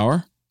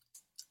superpower.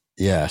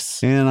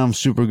 Yes. And I'm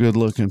super good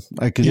looking.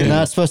 You're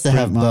not supposed to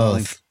have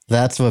both.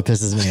 That's what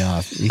pisses me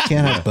off. You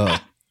can't have both.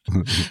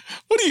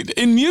 What do you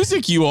in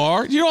music you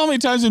are? You know how many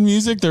times in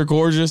music they're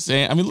gorgeous?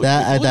 And I mean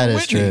that is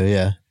Whitney. True,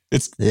 yeah.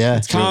 It's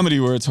true.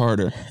 comedy where it's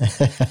harder.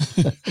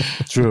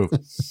 True.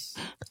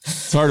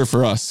 It's harder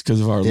for us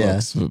because of our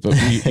looks, but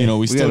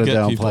we still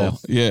get people.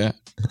 Yeah,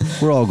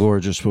 we're all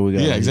gorgeous, but we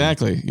got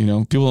exactly.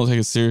 People don't take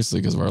us seriously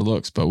because of our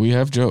looks, but we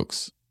have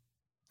jokes.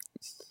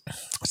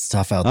 It's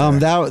tough out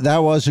there. That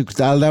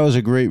was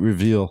a great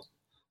reveal.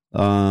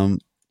 But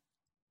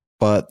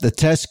the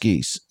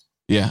Teskeys,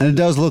 and it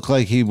does look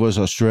like he was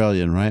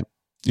Australian, right?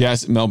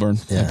 Yes, Melbourne.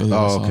 Yeah.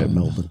 Okay,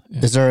 Melbourne.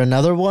 Yeah. Is there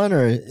another one,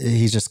 or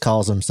he just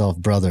calls himself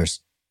Brothers?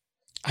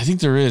 I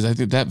think there is. I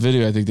think that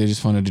video. I think they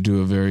just wanted to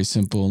do a very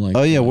simple like.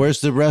 Oh yeah, where's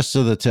the rest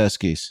of the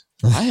Teskeys?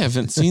 I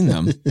haven't seen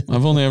them.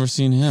 I've only ever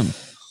seen him.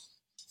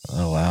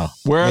 Oh wow.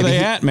 Where are they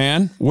at,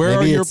 man? Where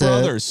are your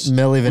brothers? A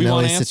Milli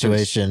Vanilli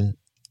situation.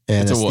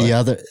 And it's the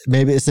other.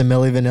 Maybe it's a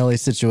Milli Vanilli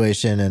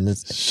situation, and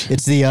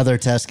it's the other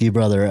Teskey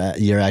brother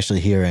you're actually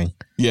hearing.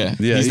 Yeah,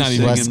 he's not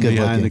even less good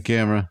behind the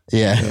camera.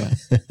 Yeah.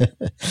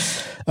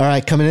 All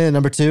right, coming in at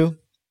number 2.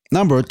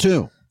 Number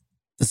 2.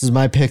 This is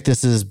my pick.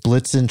 This is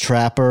Blitzen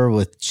Trapper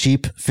with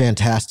Cheap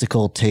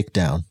Fantastical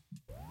Takedown.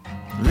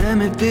 Let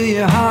me feel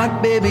your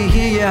heart, baby,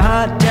 hear your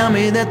heart. Tell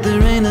me that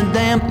there ain't a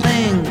damn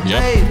thing to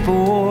pay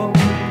for.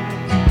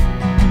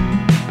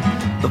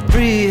 A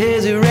free,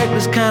 hazy,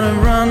 reckless kind of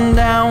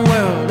rundown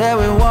world that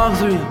we walk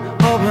through,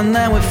 hoping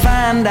that we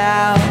find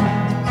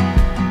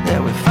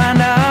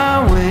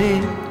our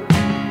way.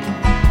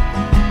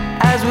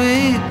 As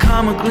we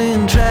comically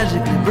and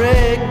tragically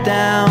break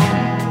down,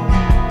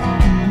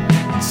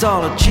 it's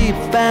all a cheap,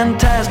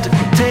 fantastical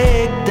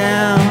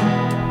takedown.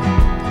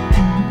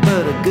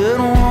 But a good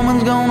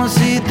woman's gonna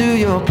see through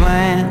your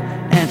plan,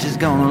 and she's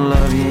gonna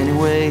love you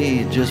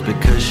anyway, just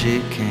because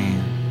she can.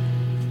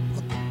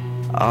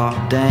 Oh,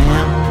 damn.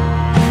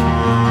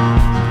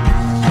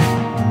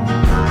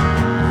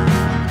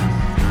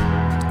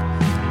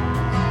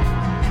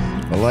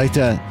 I like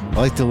that. I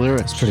like the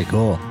lyrics. Pretty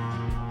cool.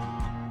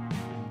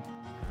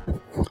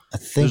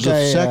 think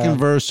there's a second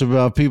verse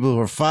about people who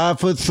are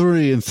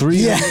 5'3" and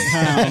 300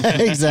 pounds.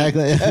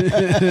 Exactly.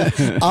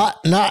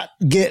 Ought not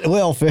get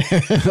welfare.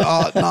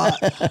 Ought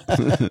not.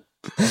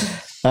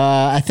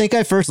 I think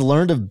I first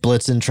learned of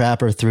Blitzen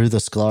Trapper through the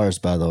Sklar's,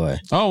 by the way.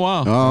 Oh,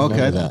 wow. Oh,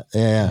 okay. That.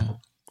 Yeah.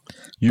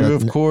 You,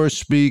 of course,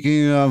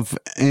 speaking of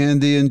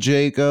Andy and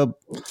Jacob,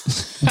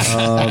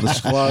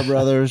 the Sklar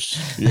brothers.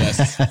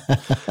 Yes.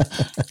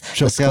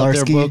 Check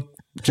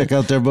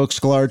out their book,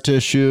 Sklar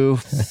Tissue,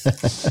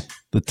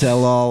 the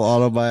tell-all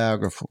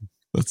autobiography.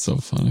 That's so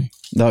funny.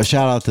 No,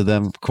 shout out to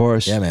them, of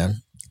course. Yeah,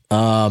 man.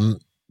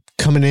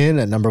 Coming in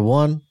at number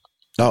 1.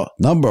 Oh,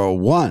 number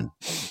 1.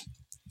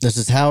 This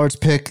is Howard's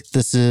pick.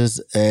 This is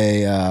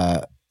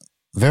a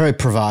very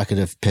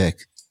provocative pick.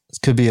 This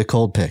could be a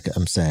cold pick,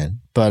 I'm saying.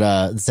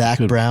 But Zach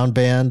Brown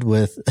Band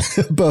with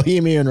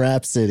Bohemian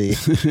Rhapsody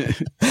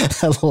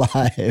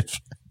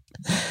live.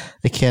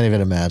 I can't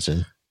even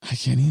imagine. I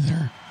can't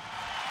either.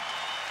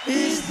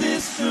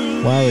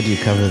 Why would you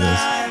cover this?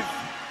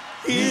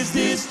 Is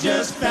this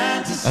just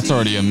fantasy? That's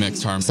already a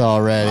mixed harmony. It's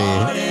already.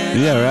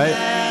 Yeah, right?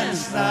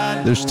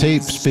 There's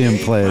tapes being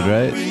played,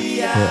 right?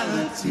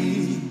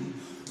 Reality.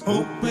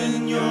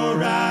 Open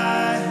your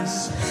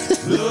eyes.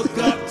 Look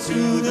up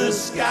to the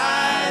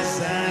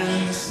skies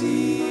and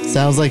see.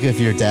 Sounds like if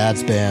your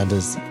dad's band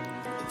is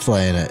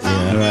playing it, you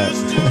know? Right.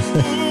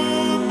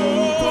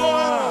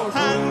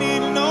 I need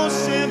no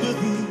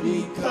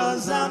sympathy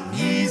because I'm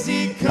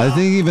easy. I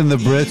think even the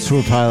Brits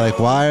were probably like,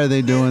 why are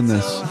they doing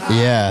this?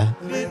 Yeah.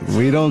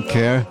 We don't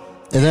care.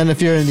 And then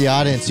if you're in the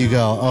audience, you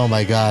go, oh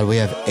my God, we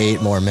have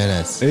 8 more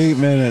minutes. 8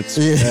 minutes.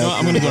 Yeah. You know what?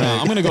 I'm going to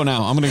go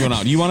now.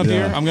 Do you want a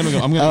beer? I'm going to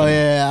go.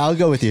 Yeah, I'll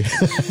go with you.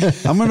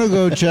 I'm going to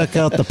go check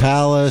out the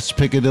Palace,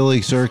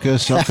 Piccadilly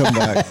Circus. I'll come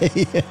back.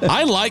 Yeah.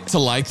 I like to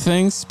like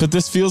things, but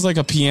this feels like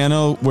a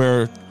piano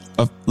where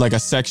a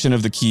section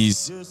of the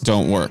keys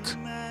don't work.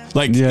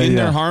 Like in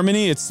their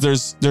harmony,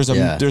 there's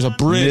a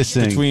bridge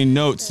between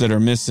notes that are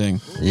missing.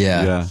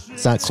 Yeah.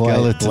 It's not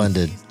quite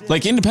blended.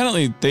 Like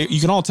independently, you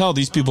can all tell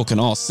these people can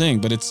all sing,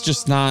 but it's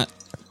just not.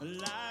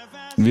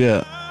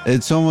 Yeah.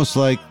 It's almost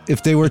like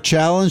if they were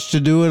challenged to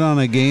do it on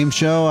a game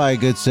show, I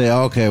could say,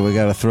 okay, we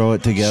got to throw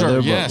it together.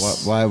 Sure,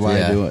 yes. But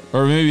why do it?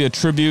 Or maybe a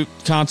tribute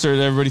concert.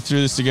 Everybody threw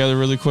this together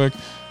really quick.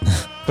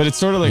 But it's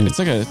sort of like, it's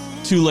like a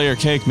 2-layer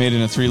cake made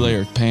in a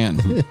 3-layer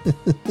pan.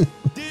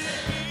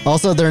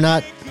 Also, they're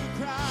not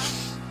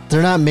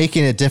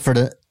making it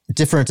different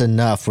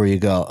enough where you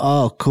go,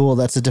 oh, cool,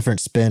 that's a different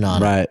spin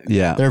on it. Right,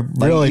 yeah. They're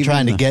really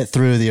trying to get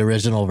through the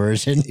original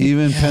version.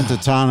 Even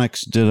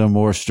Pentatonics did a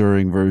more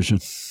stirring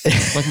version.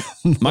 Like,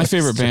 my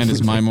favorite band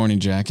is My Morning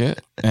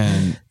Jacket.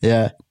 And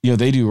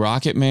they do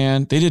Rocket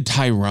Man. They did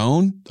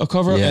Tyrone, a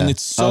cover, and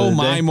it's so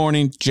My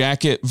Morning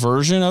Jacket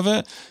version of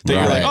it that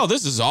you're like, oh,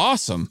 this is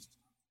awesome.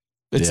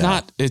 It's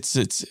not,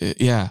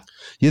 yeah.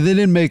 Yeah, they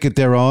didn't make it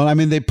their own. I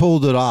mean, they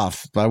pulled it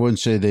off. I wouldn't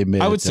say they made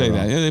it. I would say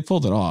that. Yeah, they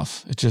pulled it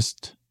off. It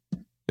just,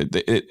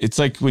 it's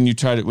like when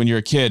you're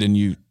a kid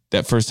and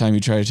that first time you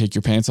try to take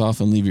your pants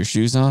off and leave your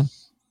shoes on.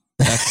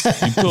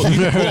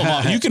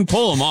 You can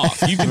pull them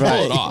off. You can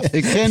pull it off.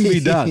 It can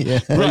be done.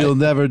 But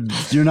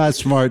you're not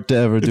smart to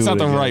ever do it. It's not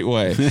the again. right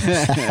way.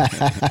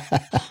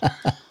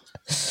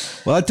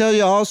 Well, I tell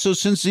you also,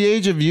 since the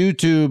age of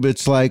YouTube,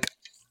 it's like,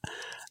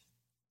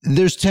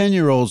 there's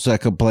 10-year-olds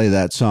that could play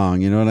that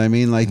song. You know what I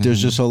mean? Like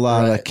there's just a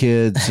lot of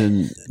kids,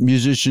 and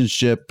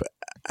musicianship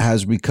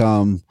has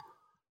become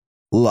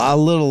a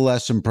little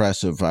less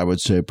impressive, I would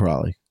say,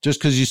 probably. Just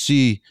because you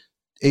see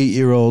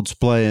 8-year-olds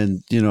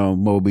playing,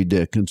 Moby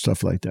Dick and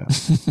stuff like that.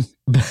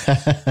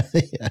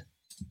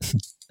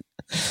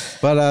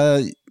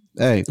 But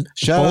hey,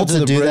 shout out to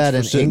the do Brits that for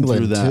in sitting England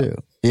through that. too.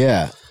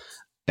 Yeah.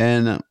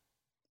 And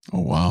oh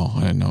wow,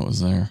 I didn't know it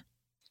was there.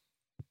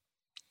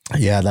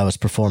 Yeah, that was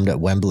performed at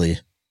Wembley.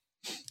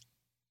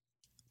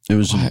 It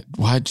was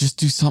why just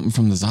do something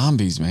from the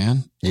Zombies,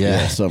 man?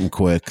 Yeah, something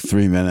quick,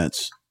 3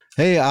 minutes.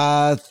 Hey,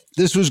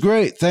 this was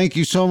great. Thank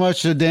you so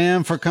much to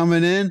Dan for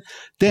coming in.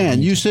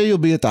 Dan, you say you'll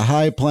be at the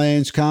High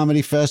Plains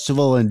Comedy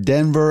Festival in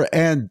Denver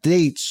and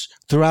dates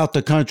throughout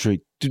the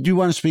country. Did you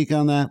want to speak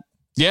on that?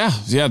 Yeah,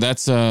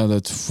 that's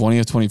the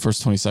 20th,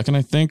 21st, 22nd,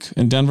 I think,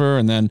 in Denver.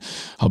 And then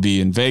I'll be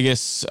in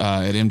Vegas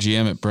at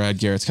MGM at Brad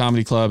Garrett's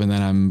Comedy Club. And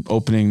then I'm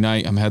opening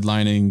night. I'm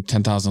headlining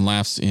 10,000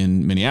 Laughs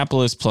in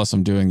Minneapolis. Plus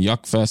I'm doing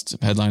Yuck Fest,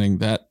 headlining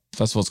that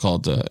festival. It's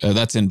called,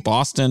 that's in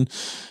Boston.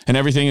 And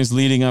everything is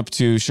leading up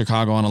to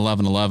Chicago on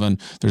 11/11.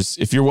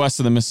 If you're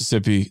west of the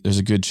Mississippi, there's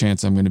a good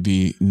chance I'm going to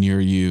be near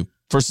you.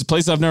 First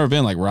place I've never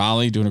been, like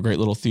Raleigh, doing a great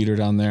little theater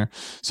down there.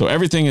 So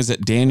everything is at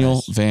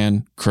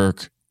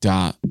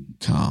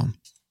danielvankirk.com.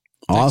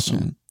 Awesome.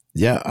 Thanks,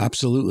 yeah,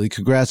 absolutely.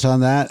 Congrats on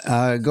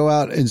that. Go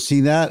out and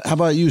see that. How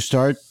about you,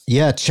 Start?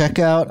 Yeah, check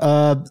out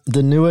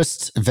the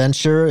newest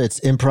venture. It's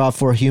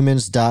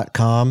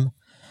improvforhumans.com.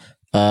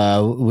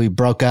 We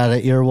broke out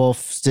at Earwolf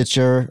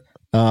Stitcher,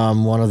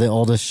 one of the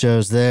oldest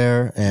shows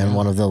there and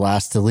one of the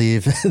last to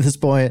leave at this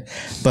point.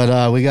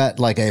 But we got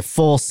like a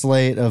full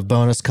slate of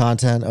bonus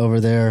content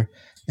over there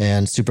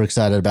and super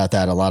excited about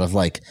that. A lot of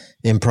like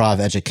improv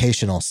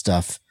educational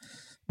stuff.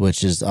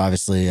 which is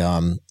obviously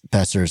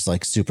Besser's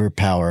like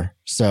superpower.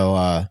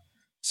 So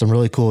some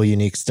really cool,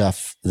 unique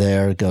stuff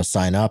there. Go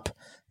sign up,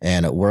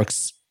 and it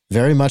works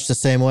very much the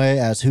same way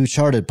as Who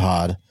Charted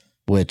Pod,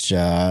 which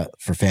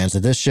for fans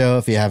of this show,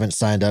 if you haven't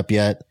signed up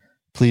yet,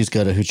 please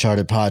go to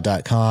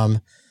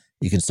whochartedpod.com.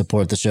 You can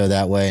support the show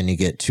that way, and you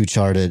get Who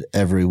Charted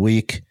every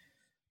week.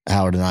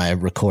 Howard and I are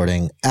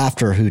recording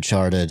after Who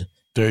Charted.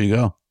 There you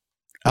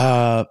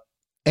go.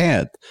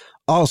 And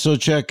also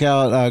check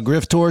out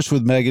Grift Horse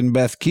with Megan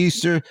Beth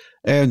Keister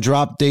and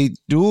Drop Date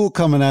Duel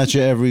coming at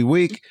you every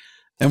week.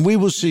 And we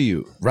will see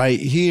you right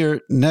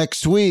here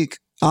next week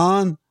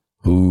on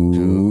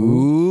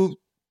Who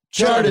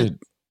Charted.